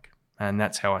Aussie bloke? And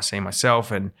that's how I see myself,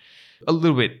 and a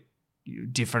little bit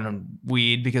different and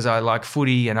weird because I like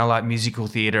footy and I like musical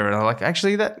theatre and I like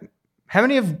actually that. How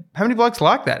many blokes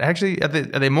like that? Actually, are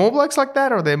there more blokes like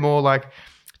that, or are there more like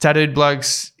tattooed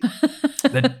blokes?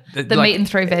 The like, meat and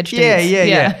three veg dudes.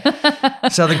 Yeah.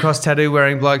 Southern Cross tattoo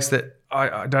wearing blokes that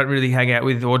I don't really hang out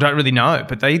with or don't really know,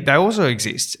 but they also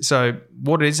exist. So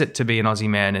what is it to be an Aussie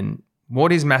man, and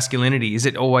what is masculinity? Is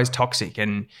it always toxic?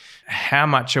 And how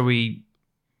much are we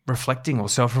reflecting or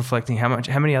self-reflecting?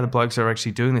 How many other blokes are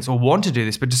actually doing this or want to do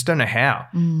this but just don't know how?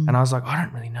 And I was like, I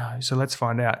don't really know, so let's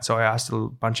find out. So I asked a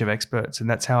bunch of experts, and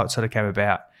that's how it sort of came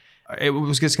about. It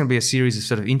was just going to be a series of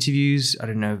sort of interviews. I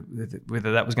didn't know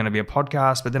whether that was going to be a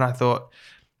podcast, but then I thought,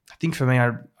 I think for me,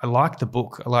 I like the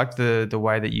book. I like the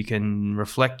way that you can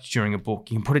reflect during a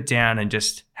book. You can put it down and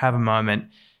just have a moment.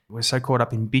 We're so caught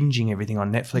up in binging everything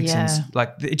on Netflix and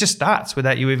like it just starts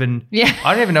without you even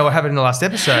I don't even know what happened in the last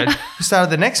episode. You started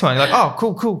the next one. You're like, oh,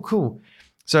 cool.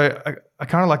 So I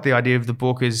kind of like the idea of the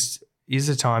book is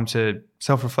a time to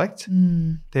self-reflect.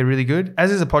 They're really good, as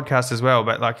is a podcast as well.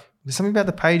 But like there's something about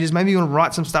the pages. Maybe you want to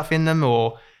write some stuff in them,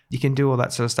 or you can do all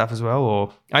that sort of stuff as well.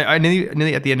 Or I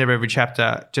nearly at the end of every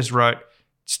chapter just wrote,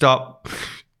 stop,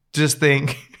 just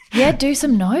think. Yeah, do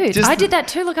some notes. I did that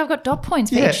too. Look, I've got dot points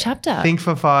for each chapter. Think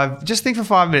for 5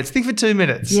 minutes. Think for 2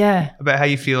 minutes. Yeah. About how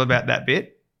you feel about that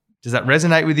bit. Does that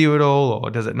resonate with you at all,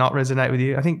 or does it not resonate with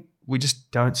you? I think we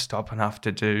just don't stop enough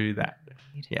to do that.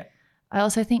 Yeah. I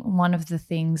also think one of the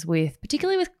things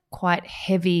particularly with quite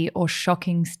heavy or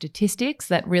shocking statistics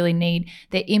that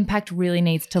their impact really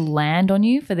needs to land on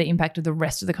you for the impact of the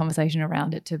rest of the conversation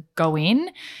around it to go in,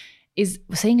 is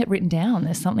seeing it written down.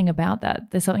 There's something about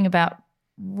that. There's something about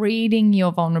reading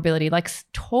your vulnerability. Like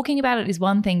talking about it is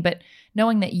one thing, but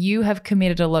knowing that you have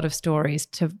committed a lot of stories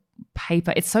to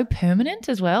paper, it's so permanent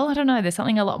as well. I don't know. There's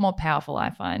something a lot more powerful,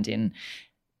 I find, in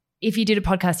if you did a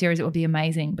podcast series, it would be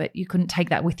amazing, but you couldn't take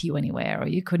that with you anywhere, or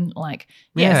you couldn't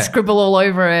scribble all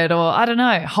over it, or I don't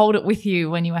know, hold it with you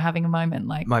when you were having a moment.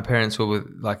 Like my parents were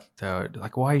like,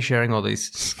 why are you sharing all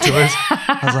these stories?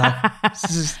 I was like,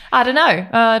 this is, I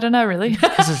don't know really.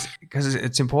 Because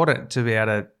it's important to be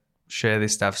able to share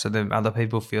this stuff so then other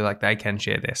people feel like they can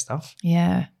share their stuff.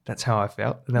 Yeah. That's how I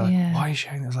felt. And they're like, why are you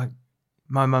sharing this? Like,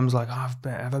 my mum's like, have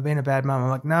I been a bad mum? I'm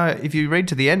like, no, if you read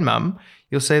to the end, mum,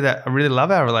 you'll see that I really love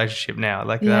our relationship now.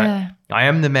 Like, I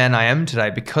am the man I am today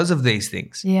because of these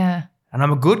things. Yeah. And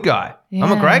I'm a good guy. Yeah.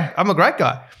 I'm a great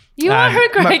guy. You are a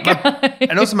great guy.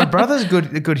 And also my brother's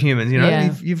good humans, you know.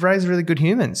 Yeah. You've raised really good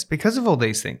humans because of all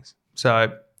these things.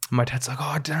 So my dad's like,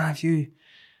 I don't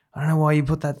know why you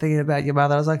put that thing about your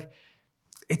mother. I was like,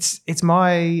 it's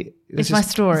my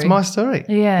story. It's my story.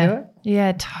 Yeah. You know?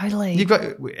 Yeah, totally.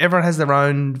 Everyone has their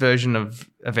own version of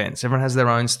events. Everyone has their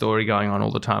own story going on all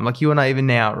the time. Like you and I, even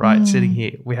now, right, sitting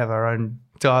here, we have our own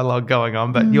dialogue going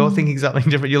on, but you're thinking something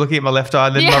different. You're looking at my left eye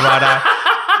and then my right eye.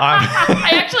 I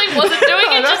actually wasn't doing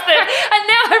it just then, and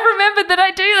now I remembered that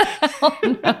I do that.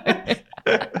 Oh,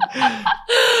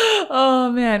 no.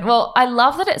 Oh, man. Well, I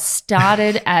love that it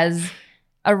started as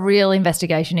a real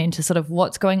investigation into sort of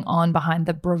what's going on behind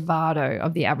the bravado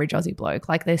of the average Aussie bloke.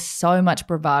 Like there's so much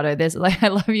bravado. There's like, I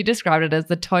love you described it as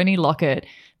the Tony Lockett,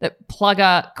 that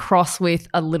plugger cross with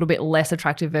a little bit less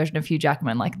attractive version of Hugh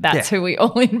Jackman. Like that's who we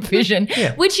all envision,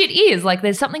 which it is. Like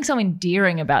there's something so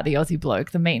endearing about the Aussie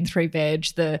bloke, the meat and three veg,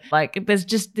 there's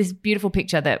just this beautiful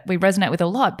picture that we resonate with a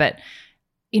lot. But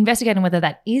investigating whether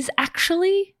that is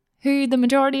actually who the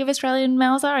majority of Australian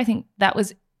males are. I think that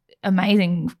was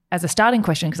amazing as a starting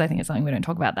question because I think it's something we don't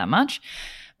talk about that much.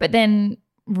 But then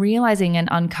realizing and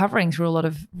uncovering through a lot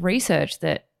of research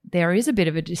that there is a bit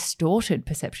of a distorted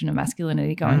perception of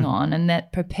masculinity going on, and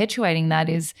that perpetuating that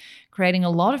is creating a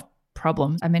lot of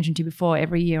problems. I mentioned to you before,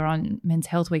 every year on Men's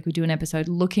Health Week, we do an episode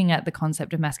looking at the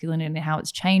concept of masculinity and how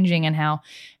it's changing and how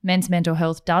men's mental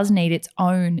health does need its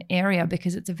own area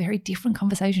because it's a very different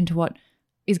conversation to what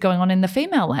is going on in the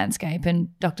female landscape.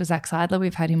 And Dr. Zach Seidler,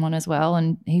 we've had him on as well,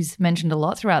 and he's mentioned a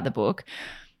lot throughout the book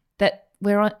that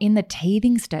we're in the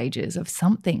teething stages of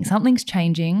something. Something's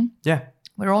changing. Yeah.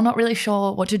 We're all not really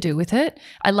sure what to do with it.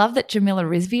 I love that Jamila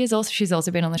Rizvi she's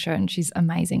also been on the show, and she's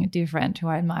amazing, a dear friend who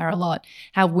I admire a lot.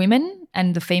 How women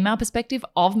and the female perspective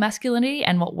of masculinity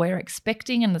and what we're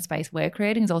expecting and the space we're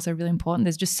creating is also really important.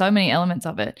 There's just so many elements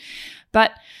of it.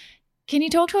 But can you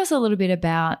talk to us a little bit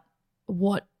about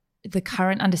what the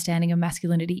current understanding of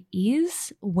masculinity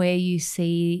is, where you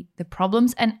see the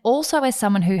problems, and also as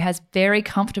someone who has very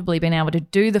comfortably been able to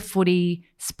do the footy,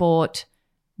 sport,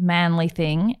 manly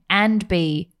thing and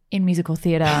be in musical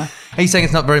theatre. Are you saying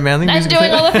it's not very manly? And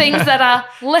doing all the things that are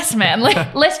less manly,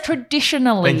 less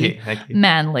traditionally Thank you.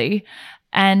 manly,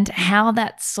 and how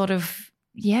that's sort of,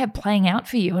 playing out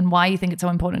for you and why you think it's so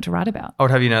important to write about. I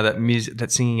would have you know that music,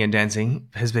 that singing and dancing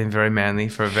has been very manly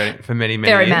for many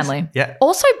Very years. manly. Yeah.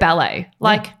 Also ballet.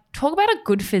 Talk about a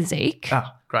good physique.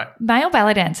 Ah, great. Male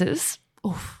ballet dancers.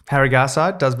 Oof. Harry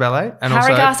Garside does ballet and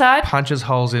Harry also Garside? punches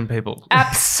holes in people.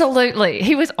 Absolutely.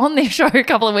 He was on this show a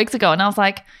couple of weeks ago and I was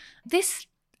like, this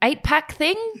 8-pack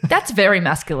thing, that's very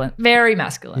masculine. Very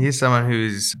masculine. He's someone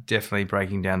who's definitely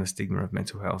breaking down the stigma of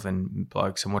mental health and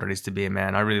blokes and what it is to be a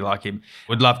man. I really like him.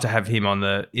 Would love to have him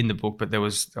in the book, but I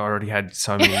already had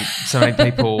so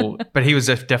many people. But he was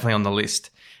definitely on the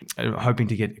list. Hoping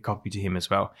to get a copy to him as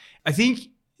well. I think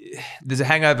there's a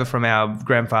hangover from our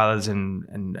grandfathers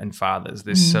and fathers.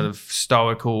 This sort of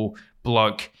stoical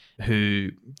bloke who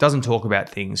doesn't talk about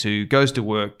things, who goes to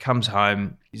work, comes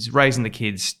home, is raising the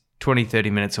kids 20, 30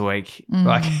 minutes a week.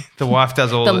 Like the wife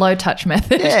does all the low touch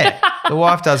method. Yeah. The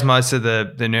wife does most of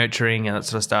the nurturing and that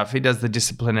sort of stuff. He does the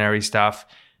disciplinary stuff.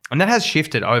 And that has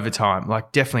shifted over time,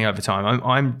 like definitely over time.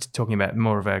 I'm talking about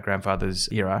more of our grandfather's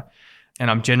era. And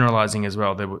I'm generalizing as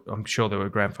well. I'm sure there were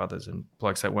grandfathers and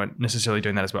blokes that weren't necessarily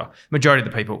doing that as well. Majority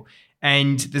of the people.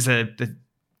 And there's the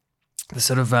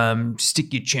sort of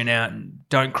stick your chin out and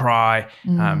don't cry,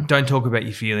 don't talk about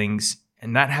your feelings.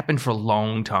 And that happened for a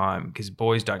long time because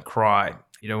boys don't cry.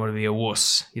 You don't want to be a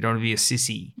wuss. You don't want to be a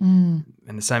sissy. And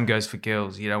the same goes for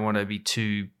girls. You don't want to be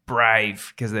too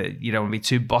brave because you don't want to be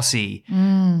too bossy.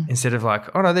 Instead of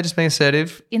like, oh no, they're just being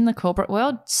assertive. In the corporate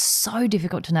world, so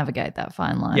difficult to navigate that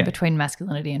fine line between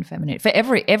masculinity and femininity. For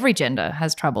every gender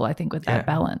has trouble, I think, with that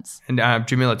balance. And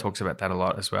Jamila talks about that a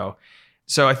lot as well.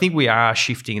 So I think we are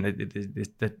shifting.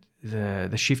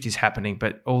 The shift is happening,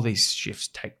 but all these shifts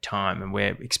take time, and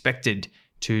we're expected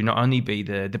to not only be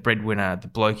the breadwinner, the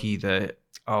blokey,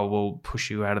 we'll push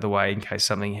you out of the way in case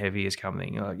something heavy is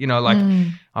coming.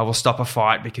 I will stop a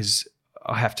fight because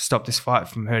I have to stop this fight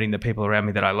from hurting the people around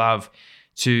me that I love,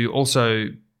 to also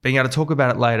being able to talk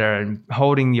about it later and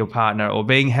holding your partner or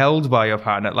being held by your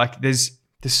partner. Like there's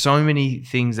so many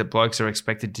things that blokes are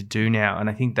expected to do now, and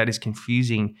I think that is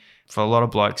confusing for a lot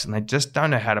of blokes, and they just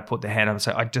don't know how to put their hand up and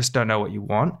say, I just don't know what you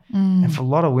want. And for a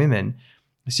lot of women,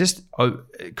 it's just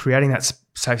creating that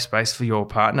safe space for your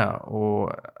partner,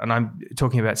 and I'm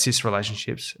talking about cis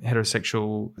relationships,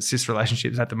 heterosexual cis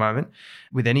relationships at the moment,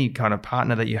 with any kind of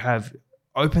partner that you have.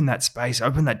 Open that space,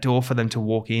 open that door for them to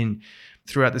walk in.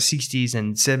 Throughout the 60s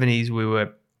and 70s,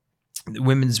 the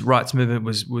women's rights movement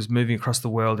was moving across the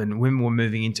world, and women were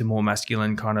moving into more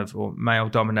masculine kind of or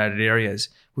male-dominated areas,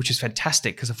 which is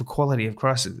fantastic because of equality. Of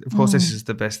course, this is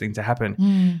the best thing to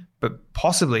happen. But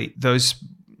possibly those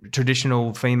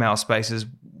traditional female spaces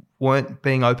weren't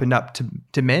being opened up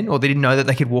to men, or they didn't know that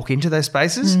they could walk into those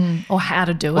spaces. Or how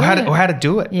to do it. Or how to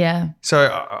do it. Yeah. So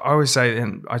I always say,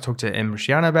 and I talk to Em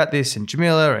Rusciano about this, and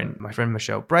Jamila and my friend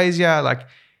Michelle Brazier, like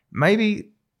maybe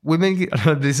women, I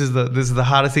know this is the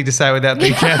hardest thing to say without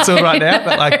being cancelled right now,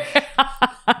 but like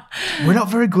we're not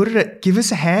very good at it. Give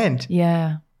us a hand.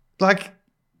 Yeah. Like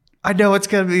I know it's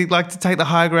going to be like to take the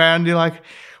high ground. You're like,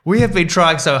 we have been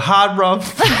trying so hard, Rob,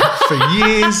 for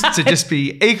years to just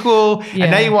be equal. Yeah.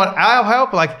 And now you want our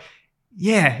help? Like,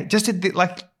 yeah, just to,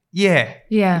 like, yeah.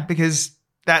 Yeah. Because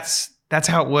that's That's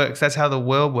how it works. That's how the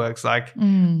world works. Like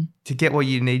to get what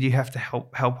you need, you have to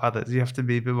help others. You have to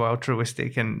be a bit more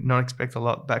altruistic and not expect a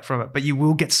lot back from it. But you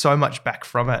will get so much back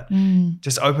from it.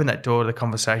 Just open that door to the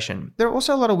conversation. There are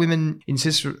also a lot of women in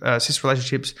cis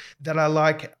relationships that are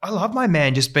like, I love my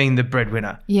man just being the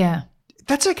breadwinner. Yeah.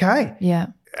 That's okay. Yeah.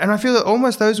 And I feel that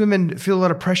almost those women feel a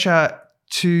lot of pressure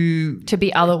to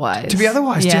be otherwise. To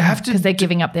have to. Because they're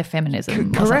giving up their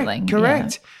feminism or something.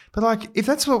 Correct. Yeah. But like, if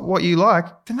that's what you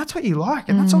like, then that's what you like.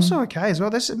 And that's also okay as well.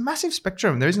 There's a massive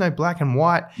spectrum. There is no black and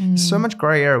white. There's so much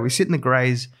grey area. We sit in the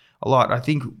greys a lot. I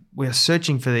think we're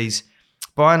searching for these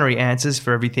binary answers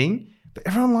for everything, but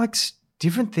everyone likes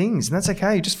different things, and that's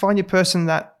okay. You just find your person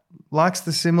that likes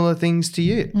the similar things to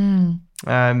you.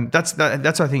 That's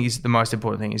I think is the most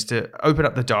important thing, is to open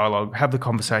up the dialogue, have the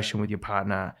conversation with your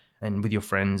partner and with your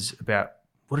friends about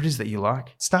what it is that you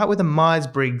like. Start with a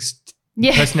Myers-Briggs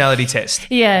personality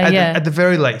test. At the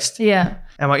very least. Yeah.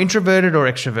 Am I introverted or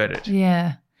extroverted?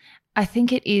 Yeah. I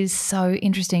think it is so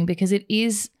interesting because it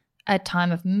is a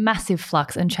time of massive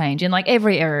flux and change in like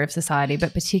every area of society,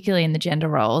 but particularly in the gender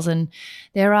roles. And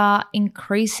there are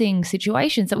increasing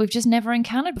situations that we've just never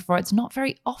encountered before. It's not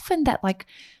very often that like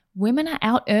women are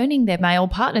out earning their male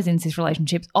partners in cis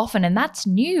relationships often, and that's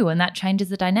new and that changes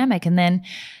the dynamic. And then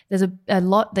there's a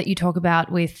lot that you talk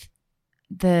about with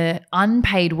the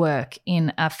unpaid work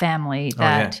in a family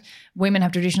that women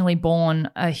have traditionally borne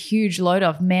a huge load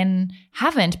of. Men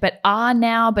haven't, but are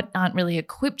now, but aren't really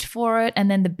equipped for it.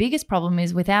 And then the biggest problem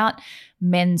is without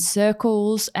men's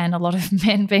circles and a lot of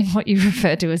men being what you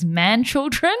refer to as man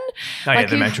children.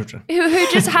 The man children.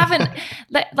 Who just haven't,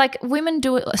 like women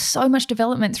do so much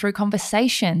development through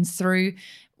conversations, through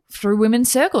women's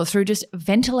circles, through just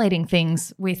ventilating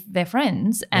things with their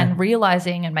friends and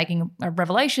realizing and making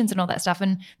revelations and all that stuff.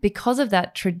 And because of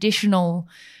that traditional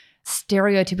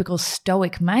stereotypical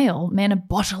stoic male, men are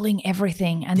bottling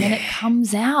everything, and then it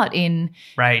comes out in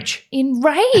rage.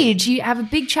 You have a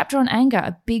big chapter on anger,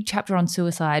 a big chapter on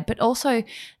suicide, but also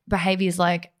behaviors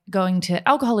like going to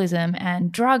alcoholism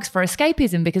and drugs for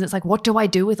escapism, because it's like, what do I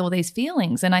do with all these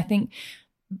feelings? And I think,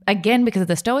 again, because of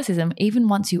the stoicism, even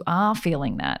once you are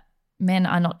feeling that, men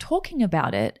are not talking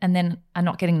about it and then are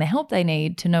not getting the help they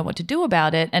need to know what to do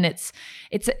about it. And it's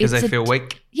because they feel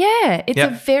weak. Yeah, it's a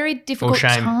very difficult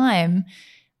time,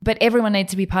 but everyone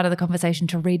needs to be part of the conversation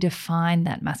to redefine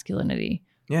that masculinity.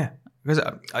 Yeah, because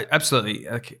I absolutely,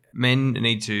 like, men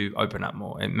need to open up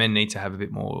more, and men need to have a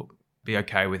bit more, be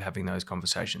okay with having those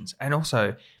conversations. And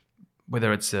also,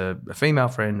 whether it's a female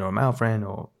friend or a male friend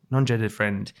or non-gendered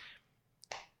friend,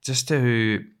 just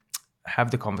to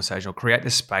have the conversation or create the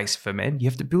space for men. You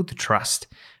have to build the trust.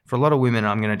 For a lot of women,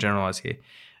 I'm going to generalize here,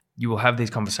 you will have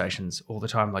these conversations all the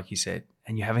time, like you said,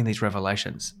 and you're having these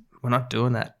revelations. We're not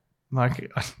doing that.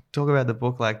 Like, I talk about the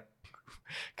book, like,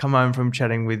 come home from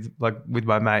chatting with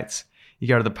my mates. You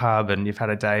go to the pub and you've had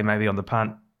a day maybe on the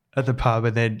punt at the pub,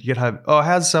 and then you get home, oh,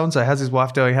 how's so-and-so? How's his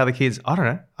wife doing? How are the kids? I don't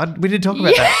know. We didn't talk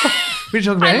about that. We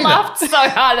didn't talk about anything. I laughed so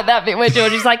hard at that bit where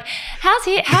Georgie's like, how's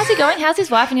he going? How's his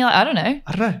wife? And you're like, I don't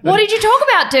know. What did you talk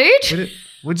about, dude?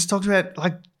 We just talked about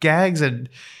like gags and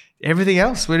everything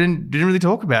else. We didn't really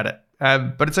talk about it.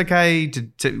 But it's okay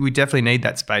we definitely need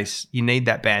that space. You need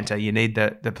that banter. You need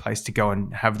the place to go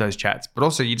and have those chats. But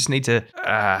also you just need to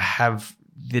have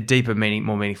the deeper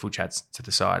more meaningful chats to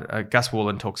the side. Gus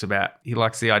Worland talks about, he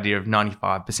likes the idea of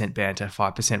 95% banter,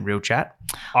 5% real chat.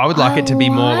 I would like it to be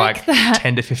more like that.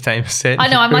 10 to 15%. I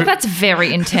know. I'm like, that's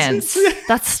very intense.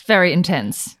 That's very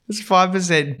intense. It's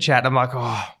 5% chat. I'm like,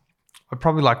 oh, I'd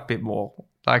probably like a bit more,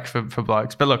 like for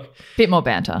blokes. But look. Bit more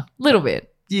banter. Little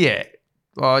bit. Yeah.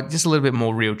 Well, just a little bit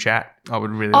more real chat. I would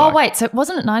really like. Oh, wait. So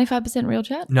wasn't it 95% real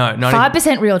chat? No.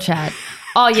 5% real chat.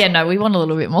 Oh, yeah. No, we want a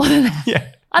little bit more than that. Yeah.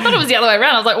 I thought it was the other way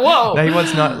around. I was like, whoa. No, he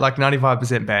wants like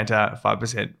 95% banter,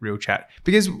 5% real chat.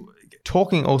 Because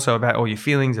talking also about all your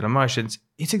feelings and emotions,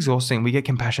 it's exhausting. We get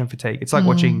compassion fatigue. It's like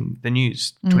watching the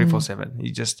news 24/7.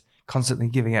 You're just constantly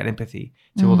giving out empathy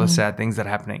to all the sad things that are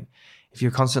happening. If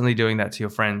you're constantly doing that to your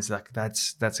friends, like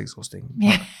that's exhausting.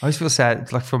 Yeah. I always feel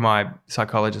sad, like for my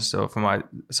psychologist or for my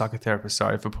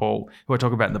psychotherapist, for Paul, who I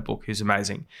talk about in the book, who's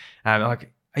amazing.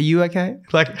 Like, are you okay?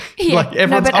 Like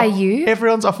everyone's are you?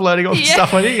 Everyone's offloading all this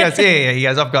stuff on you. He goes, yeah. He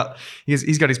goes,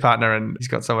 he's got his partner and he's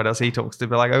got someone else he talks to.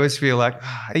 But like, I always feel like,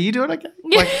 are you doing okay?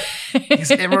 Like,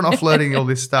 is everyone offloading all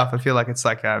this stuff? I feel like it's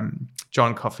like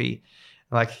John Coffey,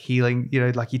 like healing. You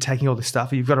know, like you're taking all this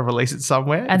stuff and you've got to release it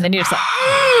somewhere, and then you're just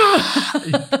like,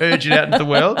 you purge it out into the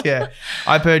world. Yeah,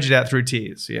 I purge it out through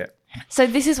tears. Yeah. So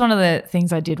this is one of the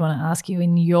things I did want to ask you.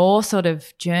 In your sort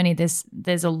of journey, there's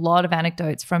a lot of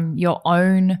anecdotes from your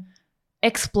own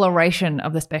exploration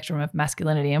of the spectrum of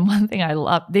masculinity. And one thing I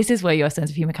love, this is where your sense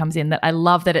of humor comes in, that I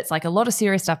love that it's like a lot of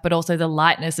serious stuff, but also the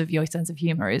lightness of your sense of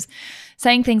humor is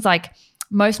saying things like,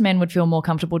 most men would feel more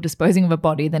comfortable disposing of a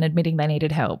body than admitting they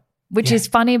needed help, which is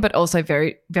funny, but also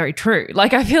very, very true.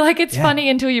 Like, I feel like it's funny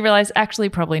until you realize actually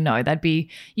probably no. That'd be,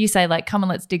 you say like, come and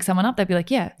let's dig someone up. They'd be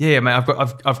like, yeah. Yeah, mate,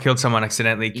 I've killed someone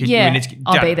accidentally.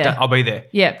 I'll be there. I'll be there.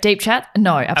 Yeah. Deep chat?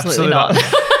 No, absolutely not.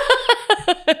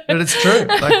 But it's true.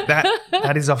 Like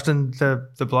that is often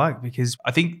the bloke, because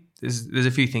I think there's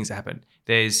a few things that happen.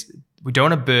 We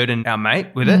don't want to burden our mate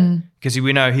with it, because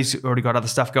we know he's already got other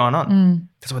stuff going on.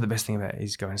 That's what the best thing about it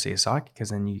is, going to see a psych,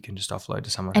 because then you can just offload to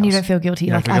someone else. And you don't feel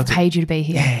guilty. Like, I've paid you to be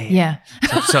here. Yeah.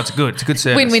 So it's good. It's a good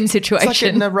service. Win-win situation. It's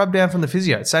like getting a rub down from the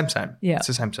physio. It's same. Yeah. It's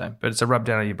the same. But it's a rub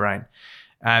down on your brain.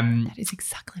 That is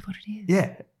exactly what it is.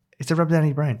 Yeah. It's a rub down on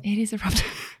your brain. It is a rub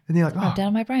down. And you're like, rub down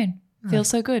on my brain. Feels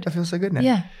so good. I feel so good now.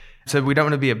 Yeah. So we don't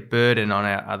want to be a burden on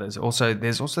our others. Also,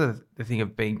 there's also the thing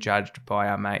of being judged by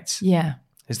our mates. Yeah.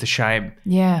 There's the shame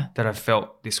that I've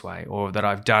felt this way, or that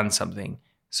I've done something.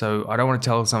 So I don't want to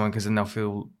tell someone, because then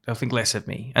they'll think less of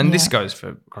me. And this goes for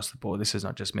across the board. This is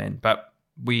not just men. But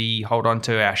we hold on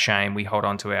to our shame. We hold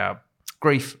on to our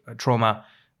grief, trauma.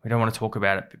 We don't want to talk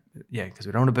about it, because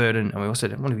we don't want to burden, and we also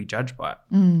don't want to be judged by it.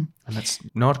 And that's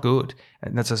not good.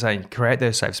 And that's what I'm saying, create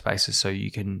those safe spaces so you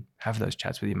can have those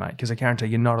chats with your mate, because I guarantee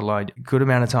you're not alone. A good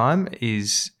amount of time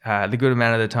is the good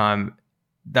amount of the time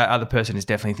that other person is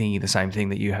definitely thinking the same thing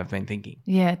that you have been thinking.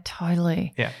 Yeah,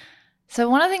 totally. Yeah. So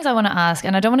one of the things I want to ask,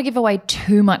 and I don't want to give away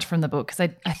too much from the book,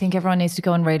 because I think everyone needs to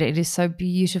go and read it. It is so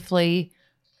beautifully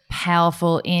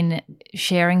powerful in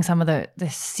sharing some of the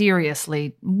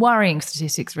seriously worrying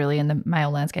statistics really in the male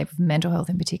landscape of mental health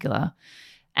in particular,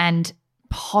 and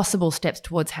possible steps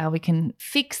towards how we can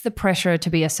fix the pressure to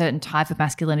be a certain type of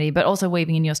masculinity, but also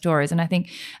weaving in your stories. And I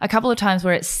think a couple of times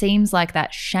where it seems like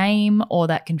that shame or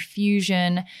that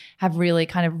confusion have really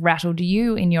kind of rattled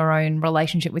you in your own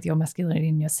relationship with your masculinity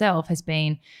and yourself has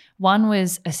been, one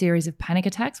was a series of panic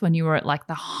attacks when you were at like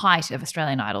the height of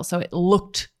Australian Idol. So it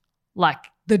looked like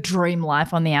the dream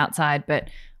life on the outside, but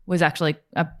was actually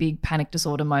a big panic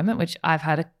disorder moment, which I've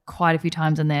had quite a few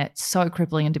times, and they're so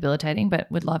crippling and debilitating,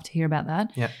 but would love to hear about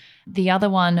that. Yeah. The other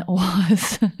one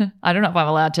was, I don't know if I'm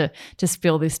allowed to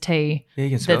spill this tea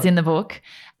that's in the book,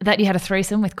 that you had a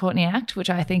threesome with Courtney Act, which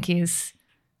I think is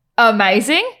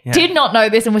amazing. Yeah. Did not know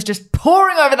this and was just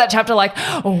pouring over that chapter like,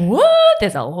 what?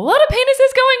 There's a lot of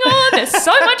penises going on. There's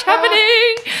so much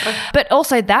happening. But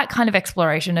also that kind of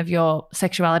exploration of your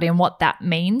sexuality and what that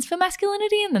means for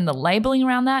masculinity, and then the labeling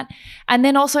around that. And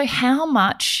then also how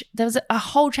much, there was a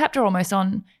whole chapter almost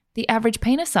on the average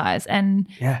penis size and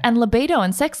libido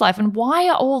and sex life, and why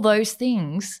are all those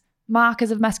things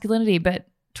markers of masculinity, but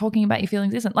talking about your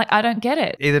feelings isn't? Like, I don't get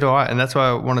it. Either do I, and that's why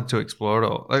I wanted to explore it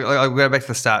all. Like I'll go back to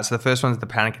the start. So the first one is the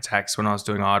panic attacks when I was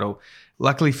doing Idol.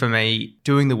 Luckily for me,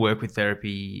 doing the work with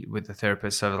therapy, with the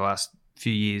therapist over the last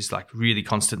few years, like really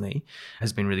constantly,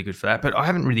 has been really good for that. But I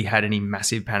haven't really had any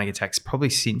massive panic attacks probably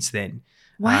since then.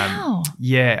 Wow.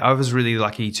 I was really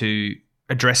lucky to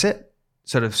address it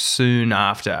sort of soon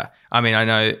after. I mean, I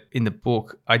know in the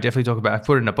book, I definitely talk about I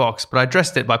put it in a box, but I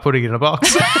addressed it by putting it in a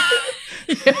box.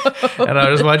 And I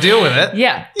just want to deal with it.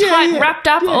 Yeah. Tight, wrapped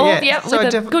up,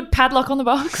 with a good padlock on the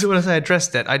box. So when I say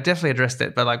addressed it, I definitely addressed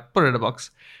it, but like put it in a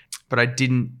box. But I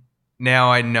didn't,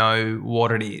 now I know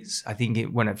what it is. I think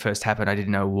when it first happened, I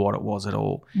didn't know what it was at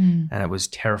all. And it was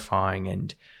terrifying.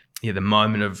 And the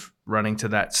moment of running to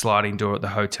that sliding door at the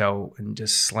hotel and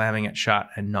just slamming it shut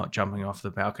and not jumping off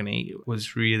the balcony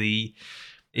was really,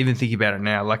 even thinking about it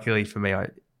now, luckily for me, I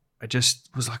just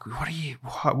was like,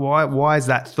 why is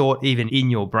that thought even in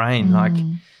your brain? Like,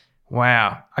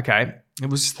 wow, okay. It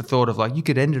was just the thought of like, you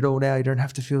could end it all now. You don't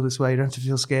have to feel this way. You don't have to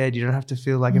feel scared. You don't have to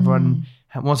feel like everyone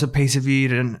wants a piece of you.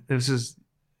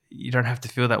 You don't have to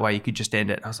feel that way. You could just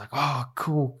end it. I was like, oh,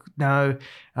 cool. No,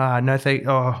 no thank.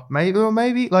 Oh,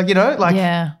 maybe. Like,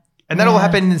 yeah. And that all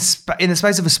happened in the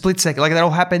space of a split second. Like that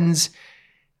all happens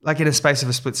like in a space of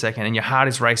a split second, and your heart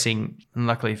is racing. And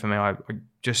luckily for me, I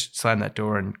just slammed that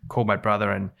door and called my brother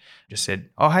and just said,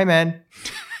 oh, hey, man.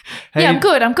 Hey, I'm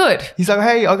good. He's like,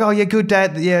 hey, I go, yeah, good,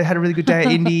 Dad. Yeah, had a really good day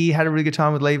at Indy. Had a really good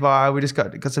time with Levi. We just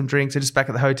got some drinks. We're just back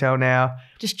at the hotel now.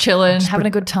 Just chilling, having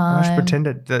a good time. I just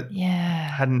pretended that I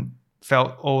hadn't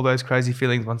felt all those crazy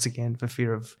feelings once again for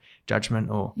fear of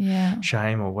judgment or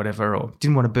shame or whatever, or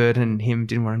didn't want to burden him,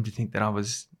 didn't want him to think that I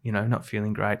was, not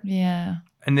feeling great. Yeah.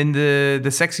 And then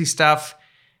the sexy stuff,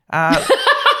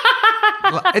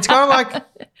 it's kind of like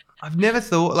I've never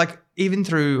thought, like even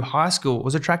through high school, I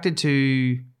was attracted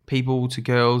to people, to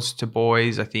girls, to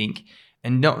boys, I think,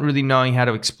 and not really knowing how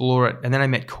to explore it. And then I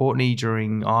met Courtney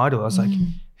during Idol. I was like,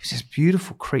 who's this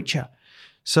beautiful creature?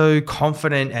 So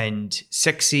confident and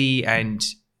sexy, and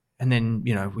then,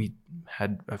 you know, we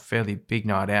had a fairly big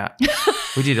night out.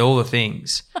 We did all the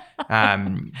things,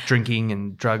 drinking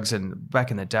and drugs, and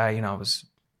back in the day, you know, I was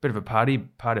a bit of a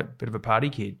party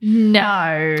kid.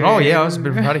 No. Oh yeah, I was a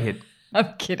bit of a party kid.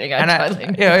 I'm kidding. I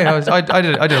did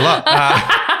a lot.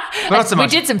 But not so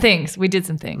much. We did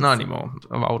some things. Not anymore.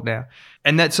 I'm old now.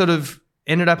 And that sort of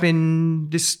ended up in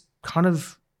this kind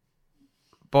of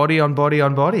body on body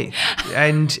on body.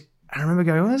 And I remember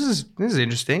going, well, this is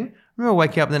interesting. I remember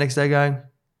waking up the next day going,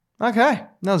 okay,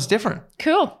 that was different.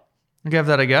 Cool. I gave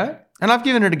that a go. And I've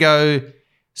given it a go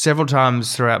several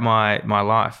times throughout my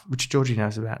life, which Georgie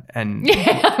knows about. And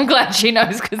yeah, I'm glad she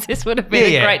knows, because this would have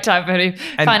been a great time for her to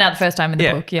find out the first time in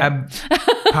the book. Yeah.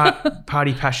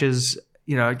 Party pashes,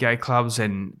 you know, gay clubs,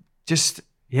 and just,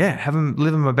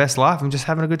 living my best life and just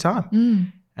having a good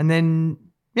time. And then,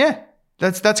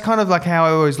 that's kind of like how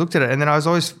I always looked at it. And then I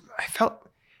felt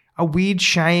a weird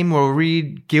shame or a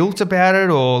weird guilt about it,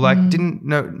 or like didn't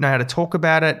know how to talk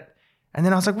about it. And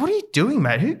then I was like, what are you doing,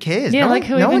 mate? Who cares? Yeah,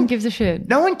 who even gives a shit?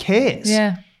 No one cares.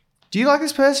 Yeah. Do you like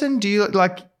this person? Do you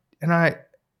like, and I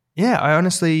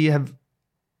honestly have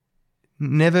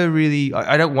never really,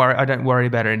 I don't worry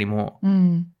about it anymore.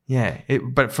 Yeah.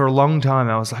 But for a long time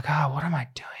I was like, what am I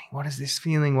doing? What is this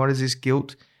feeling? What is this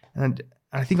guilt? And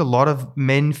I think a lot of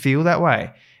men feel that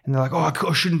way. And they're like,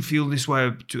 I shouldn't feel this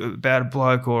way about a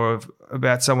bloke or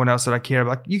about someone else that I care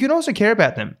about. Like, you can also care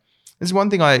about them. There's one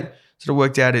thing I sort of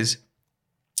worked out is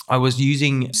I was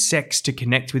using sex to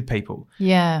connect with people.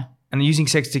 Yeah. And using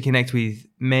sex to connect with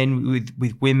men,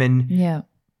 with women. Yeah.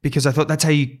 Because I thought that's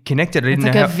how you connected. It's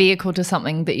like a vehicle to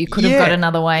something that you could have got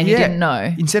another way and you didn't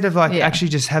know. Instead of actually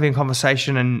just having a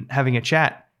conversation and having a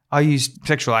chat, I used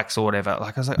sexual acts or whatever.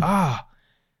 Like, I was like,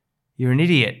 you're an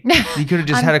idiot. You could have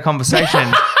just had a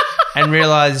conversation and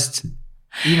realized,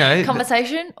 you know.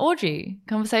 Conversation, orgy.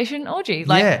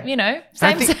 Like, you know,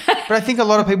 same. But I think a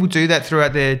lot of people do that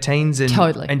throughout their teens and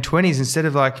 20s, instead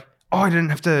of like, I didn't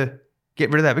have to get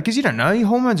rid of that, because you don't know, your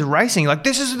hormones are racing. Like,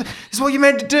 this is what you're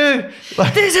meant to do.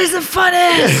 Like, this is the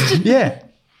funnest. Yeah.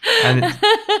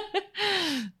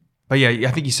 But yeah,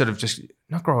 I think you sort of just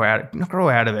not grow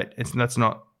out of it. That's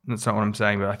not what I'm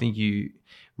saying, but I think you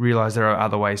realize there are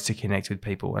other ways to connect with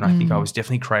people. And I think I was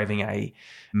definitely craving a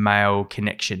male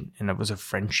connection, and it was a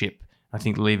friendship. I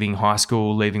think leaving high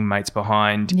school, leaving mates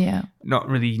behind, not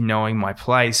really knowing my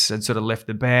place, I'd sort of left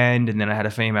the band, and then I had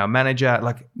a female manager.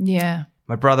 Like,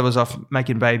 my brother was off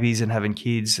making babies and having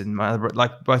kids, and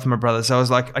both of my brothers. So I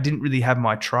was like, I didn't really have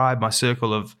my tribe, my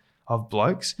circle of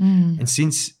blokes. And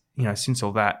since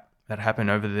all that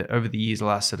happened over the years, the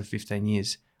last sort of 15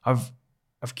 years, I've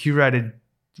curated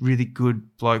really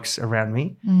good blokes around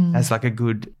me as like a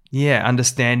good,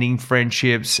 understanding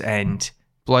friendships, and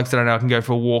blokes that I know I can go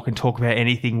for a walk and talk about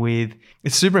anything with.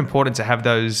 It's super important to have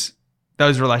those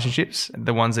relationships,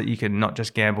 the ones that you can not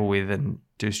just gamble with and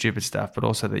do stupid stuff, but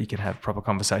also that you can have proper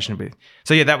conversation with.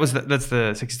 So yeah, that's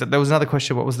the sexy stuff. There was another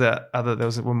question. What was the other? There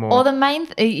was one more. Or the main,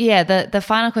 the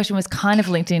final question was kind of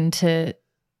linked into.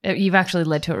 You've actually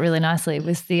led to it really nicely.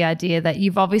 Was the idea that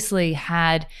you've obviously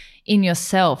had in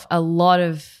yourself a lot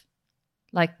of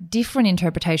like different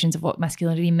interpretations of what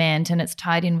masculinity meant, and it's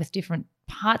tied in with different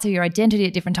parts of your identity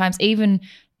at different times, even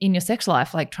in your sex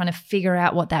life, like trying to figure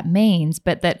out what that means.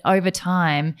 But that over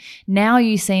time, now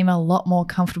you seem a lot more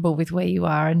comfortable with where you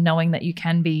are and knowing that you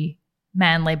can be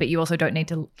manly, but you also don't need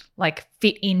to like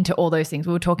fit into all those things.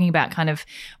 We were talking about kind of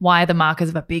why are the markers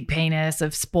of a big penis,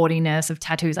 of sportiness, of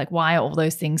tattoos, like why are all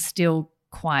those things still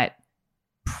quite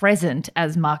present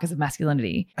as markers of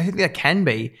masculinity? I think that can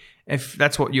be if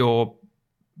that's what your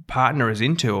partner is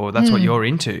into, or that's what you're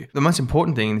into. The most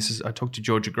important thing, I talked to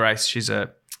Georgia Grace. She's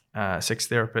a sex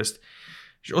therapist.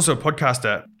 She's also a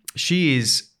podcaster. She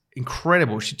is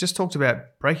incredible. She just talked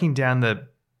about breaking down the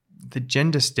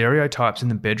gender stereotypes in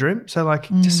the bedroom. So like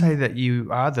just say that you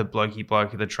are the blokey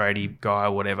bloke or the tradie guy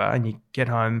or whatever, and you get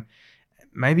home,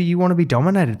 maybe you want to be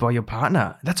dominated by your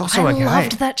partner. That's also okay. I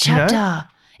loved that chapter. You know?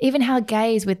 Even how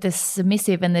gays with the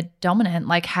submissive and the dominant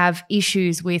like have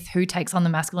issues with who takes on the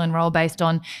masculine role based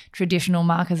on traditional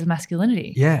markers of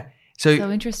masculinity. Yeah. So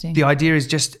interesting. The idea is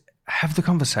just have the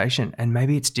conversation, and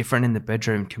maybe it's different in the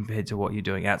bedroom compared to what you're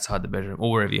doing outside the bedroom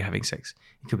or wherever you're having sex.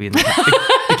 It could be in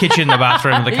the kitchen, the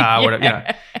bathroom, the car, whatever, you know.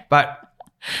 But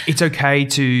it's okay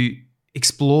to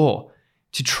explore,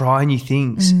 to try new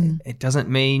things. It doesn't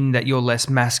mean that you're less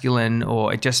masculine,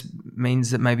 or it just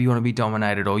means that maybe you want to be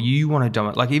dominated, or you want to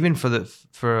dominate. Like even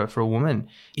for a woman,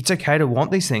 it's okay to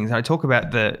want these things. And I talk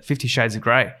about the 50 Shades of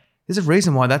Grey. there's a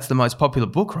reason why that's the most popular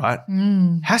book, right?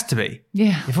 Has to be.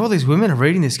 Yeah. If all these women are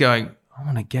reading this going, I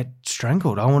want to get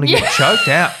strangled. I want to get choked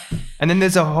out. And then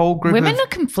there's a whole group Women of... are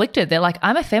conflicted. They're like,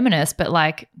 I'm a feminist, but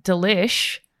like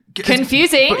delish.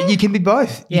 Confusing. But you can be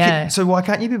both. Yeah. So why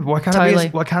can't you be? Why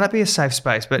can't it be a safe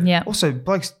space? But also,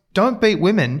 blokes, don't beat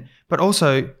women, but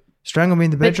also strangle me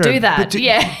in the bedroom. But do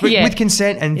that. But with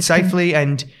consent and safely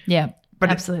and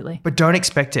absolutely. But don't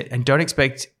expect it, and don't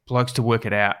expect blokes to work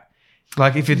it out.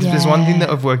 Like if there's one thing that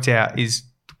I've worked out is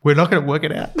we're not going to work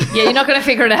it out. Yeah, you're not going to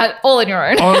figure it out all on your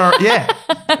own.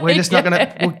 We're just not going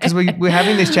to, because we're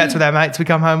having these chats with our mates. We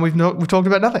come home, we've talked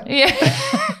about nothing. Yeah.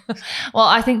 Well,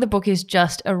 I think the book is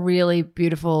just a really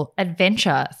beautiful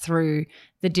adventure through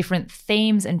the different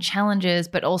themes and challenges,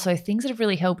 but also things that have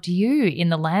really helped you in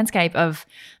the landscape of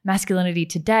masculinity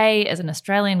today as an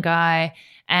Australian guy.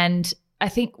 And I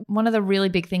think one of the really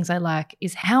big things I like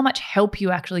is how much help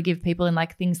you actually give people in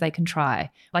like things they can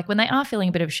try. Like when they are feeling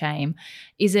a bit of shame,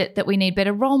 is it that we need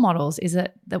better role models? Is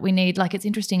it that we need, like it's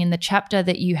interesting in the chapter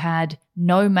that you had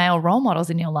no male role models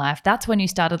in your life, that's when you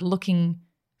started looking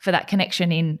for that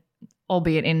connection in,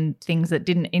 albeit in things that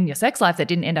didn't, in your sex life that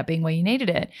didn't end up being where you needed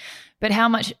it, but how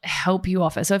much help you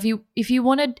offer. So if you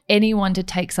wanted anyone to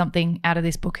take something out of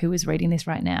this book who is reading this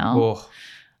right now,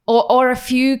 or a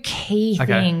few key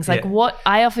things, like what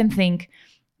I often think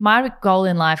my goal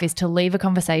in life is to leave a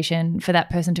conversation for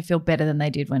that person to feel better than they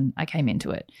did when I came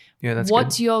into it. Yeah, that's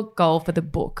What's good. your goal for the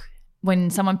book? When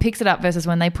someone picks it up versus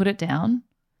when they put it down,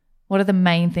 what are the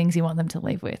main things you want them to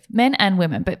leave with? Men and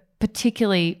women, but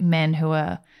particularly men who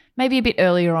are maybe a bit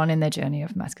earlier on in their journey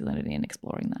of masculinity and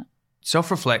exploring that.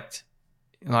 Self-reflect,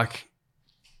 like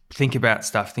think about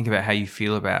stuff, think about how you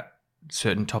feel about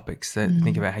certain topics,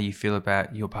 think about how you feel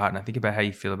about your partner, think about how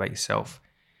you feel about yourself.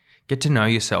 Get to know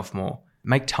yourself more.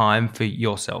 Make time for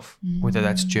yourself, whether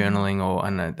that's journaling or, I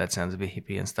know that sounds a bit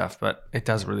hippie and stuff, but it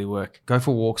does really work. Go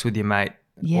for walks with your mate.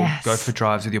 Yes. Or go for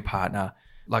drives with your partner.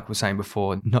 Like we were saying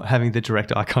before, not having the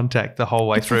direct eye contact the whole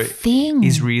way through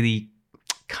is really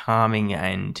calming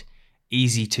and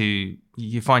easy to,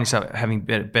 you find yourself having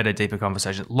better, deeper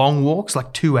conversations. Long walks,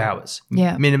 like 2 hours.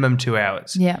 Yeah. Minimum 2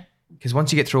 hours. Yeah. Because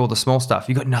once you get through all the small stuff,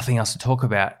 you've got nothing else to talk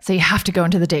about. So you have to go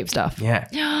into the deep stuff. Yeah.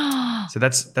 So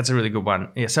that's a really good one.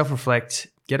 Yeah, self-reflect,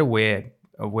 get aware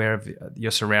of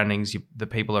your surroundings, the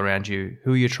people around you,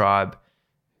 who are your tribe,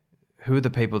 who are the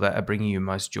people that are bringing you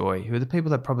most joy, who are the people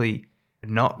that probably are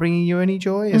not bringing you any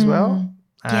joy as well.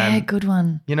 Yeah, good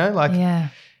one. You know, like... Yeah.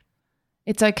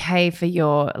 It's okay for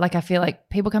I feel like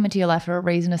people come into your life for a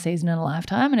reason, a season, and a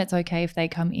lifetime, and it's okay if they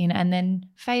come in and then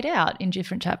fade out in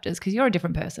different chapters because you're a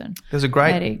different person. This is a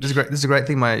great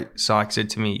thing my psych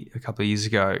said to me a couple of years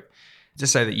ago.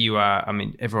 Just say that you are, I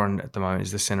mean, everyone at the moment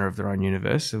is the center of their own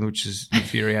universe, which is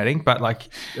infuriating. But like,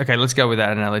 okay, let's go with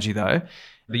that analogy though,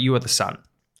 that you are the sun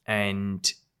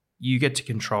and you get to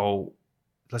control,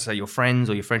 let's say your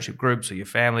friends or your friendship groups or your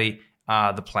family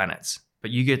are the planets, but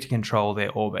you get to control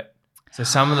their orbit. So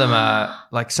some of them are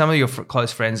like some of your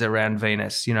close friends are around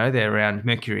Venus, you know, they're around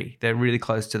Mercury. They're really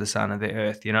close to the sun and the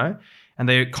earth, you know, and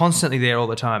they're constantly there all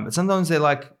the time. But sometimes they're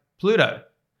like Pluto.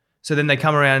 So then they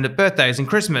come around at birthdays and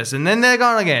Christmas and then they're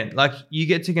gone again. Like you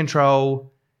get to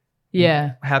control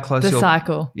how close the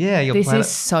cycle. Yeah, your this planet. Is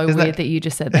so weird that you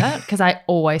just said that because I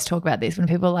always talk about this when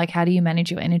people are like, how do you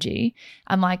manage your energy?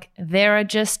 I'm like, there are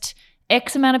just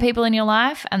X amount of people in your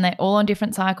life and they're all on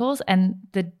different cycles, and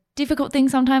the difficult thing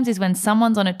sometimes is when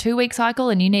someone's on a 2-week cycle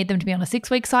and you need them to be on a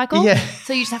 6-week cycle. Yeah.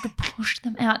 So you just have to push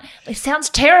them out. It sounds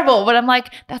terrible, but I'm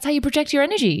like, that's how you project your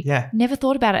energy. Yeah. Never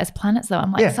thought about it as planets though.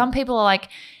 I'm like, some people are like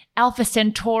Alpha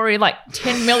Centauri, like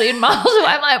 10 million miles away.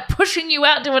 I'm like pushing you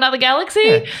out to another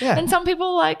galaxy. Yeah. And some people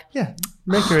are like,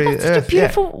 Mercury, that's Earth. such a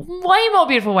beautiful, way more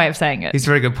beautiful way of saying it. He's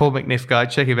very good. Paul McNiff guy.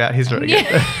 Check him out. He's very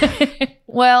good.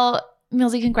 Well,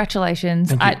 Millsy,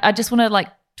 congratulations. I just want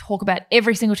to talk about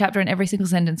every single chapter and every single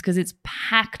sentence because it's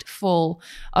packed full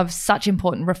of such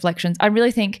important reflections. I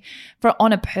really think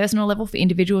on a personal level for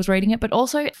individuals reading it, but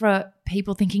also for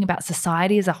people thinking about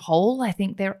society as a whole, I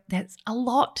think there's a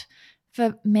lot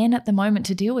for men at the moment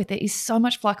to deal with. There is so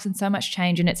much flux and so much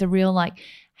change, and it's a real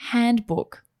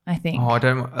handbook, I think. Oh,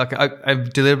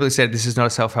 I've deliberately said this is not a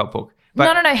self-help book.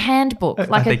 But no, handbook,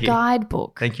 like a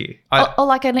guidebook. Thank you. Or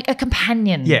like a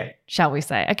companion, shall we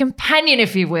say. A companion,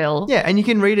 if you will. Yeah, and you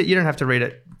can read it. You don't have to read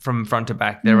it from front to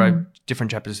back. There are different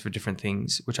chapters for different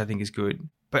things, which I think is good.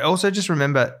 But also just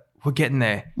remember, we're getting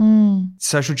there.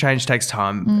 Social change takes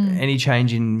time. Any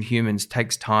change in humans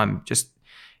takes time. Just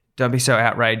don't be so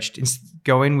outraged.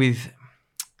 Go in with,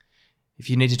 if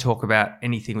you need to talk about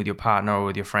anything with your partner or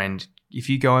with your friend, if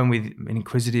you go in with an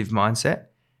inquisitive mindset,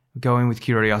 go in with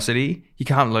curiosity, you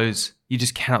can't lose. You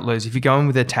just cannot lose. If you go in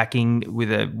with attacking,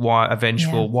 with a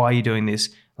vengeful, why are you doing this?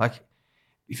 Like,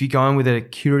 if you go in with a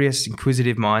curious,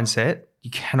 inquisitive mindset,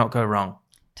 you cannot go wrong.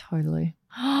 Totally.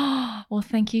 Well,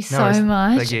 thank you so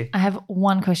much. Thank you. I have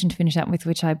one question to finish up with,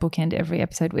 which I bookend every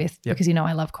episode with, because you know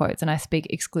I love quotes and I speak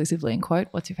exclusively in quote.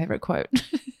 What's your favorite quote?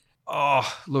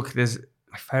 Look, there's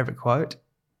my favorite quote.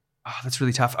 That's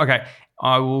really tough. Okay,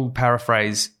 I will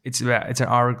paraphrase. It's an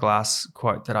Ira Glass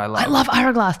quote that I love. I love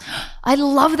Ira Glass. I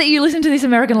love that you listen to This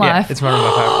American Life. Yeah, it's one of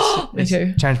my favorites. Me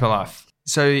too. It's changed my life.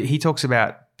 So he talks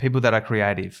about people that are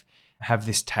creative have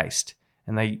this taste,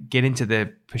 and they get into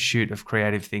the pursuit of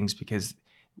creative things because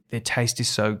their taste is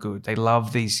so good. They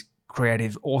love these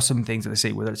creative, awesome things that they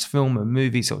see, whether it's film or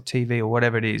movies or TV or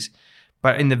whatever it is.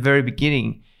 But in the very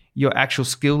beginning, your actual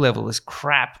skill level is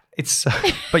crap.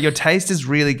 But your taste is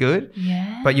really good.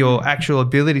 Yeah. But your actual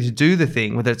ability to do the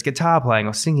thing, whether it's guitar playing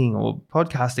or singing or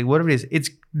podcasting, whatever it is, it's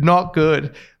not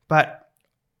good. But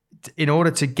in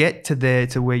order to get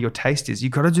to where your taste is,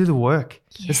 you've got to do the work.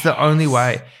 Yes. It's the only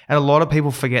way. And a lot of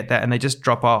people forget that and they just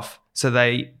drop off. So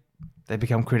they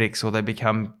become critics or they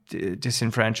become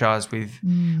disenfranchised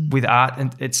with art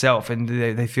itself, and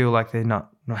they feel like they're not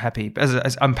happy.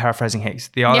 As I'm paraphrasing Hex,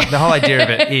 the whole idea of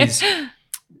it is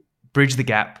bridge the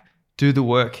gap, do the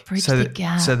work, so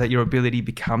that your ability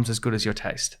becomes as good as your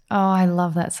taste. Oh, I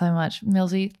love that so much.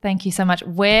 Millsy, thank you so much.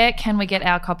 Where can we get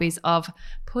our copies of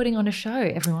Putting on a Show,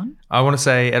 everyone? I want to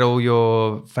say at all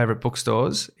your favourite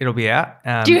bookstores, it'll be out.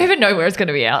 Do you even know where it's going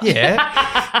to be out?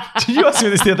 Yeah. Did you ask me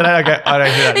this the other day? I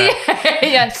don't hear that now.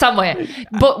 Yeah, somewhere.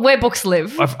 But where books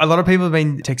live. A lot of people have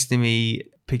been texting me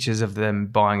pictures of them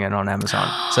buying it on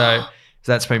Amazon. So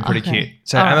that's been pretty cute.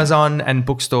 So Amazon and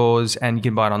bookstores, and you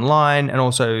can buy it online. And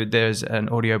also there's an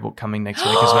audiobook coming next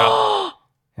week as well.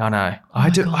 I know. I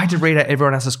had to read out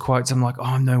everyone else's quotes. I'm like,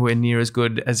 I'm nowhere near as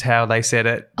good as how they said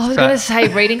it. I was going to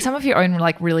say, reading some of your own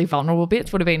like really vulnerable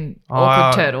bits would have been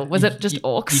awkward turtle. Was it just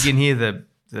orcs? You can hear the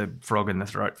frog in the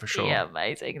throat for sure. Yeah,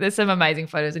 amazing. There's some amazing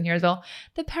photos in here as well.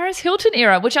 The Paris Hilton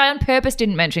era, which I on purpose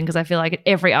didn't mention because I feel like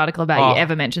every article about you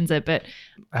ever mentions it, but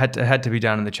it had to be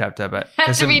done in the chapter. But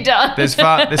There's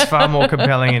far more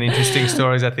compelling and interesting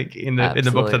stories, I think, in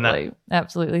the book than that.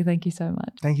 Absolutely. Thank you so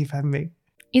much. Thank you for having me.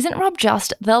 Isn't Rob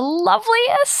just the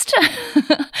loveliest?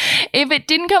 If it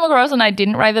didn't come across and I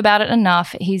didn't rave about it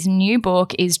enough, his new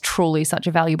book is truly such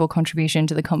a valuable contribution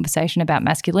to the conversation about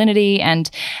masculinity and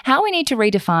how we need to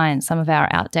redefine some of our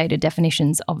outdated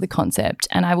definitions of the concept.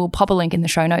 And I will pop a link in the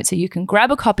show notes so you can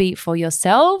grab a copy for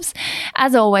yourselves.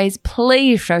 As always,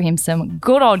 please show him some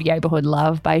good old neighborhood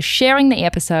love by sharing the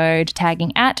episode,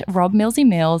 tagging at Rob Millsy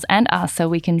Mills and us so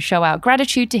we can show our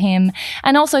gratitude to him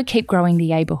and also keep growing the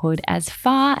neighborhood as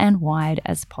far and wide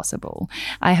as possible.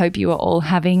 I hope you are all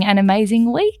having an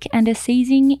amazing week and are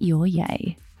seizing your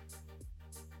yay.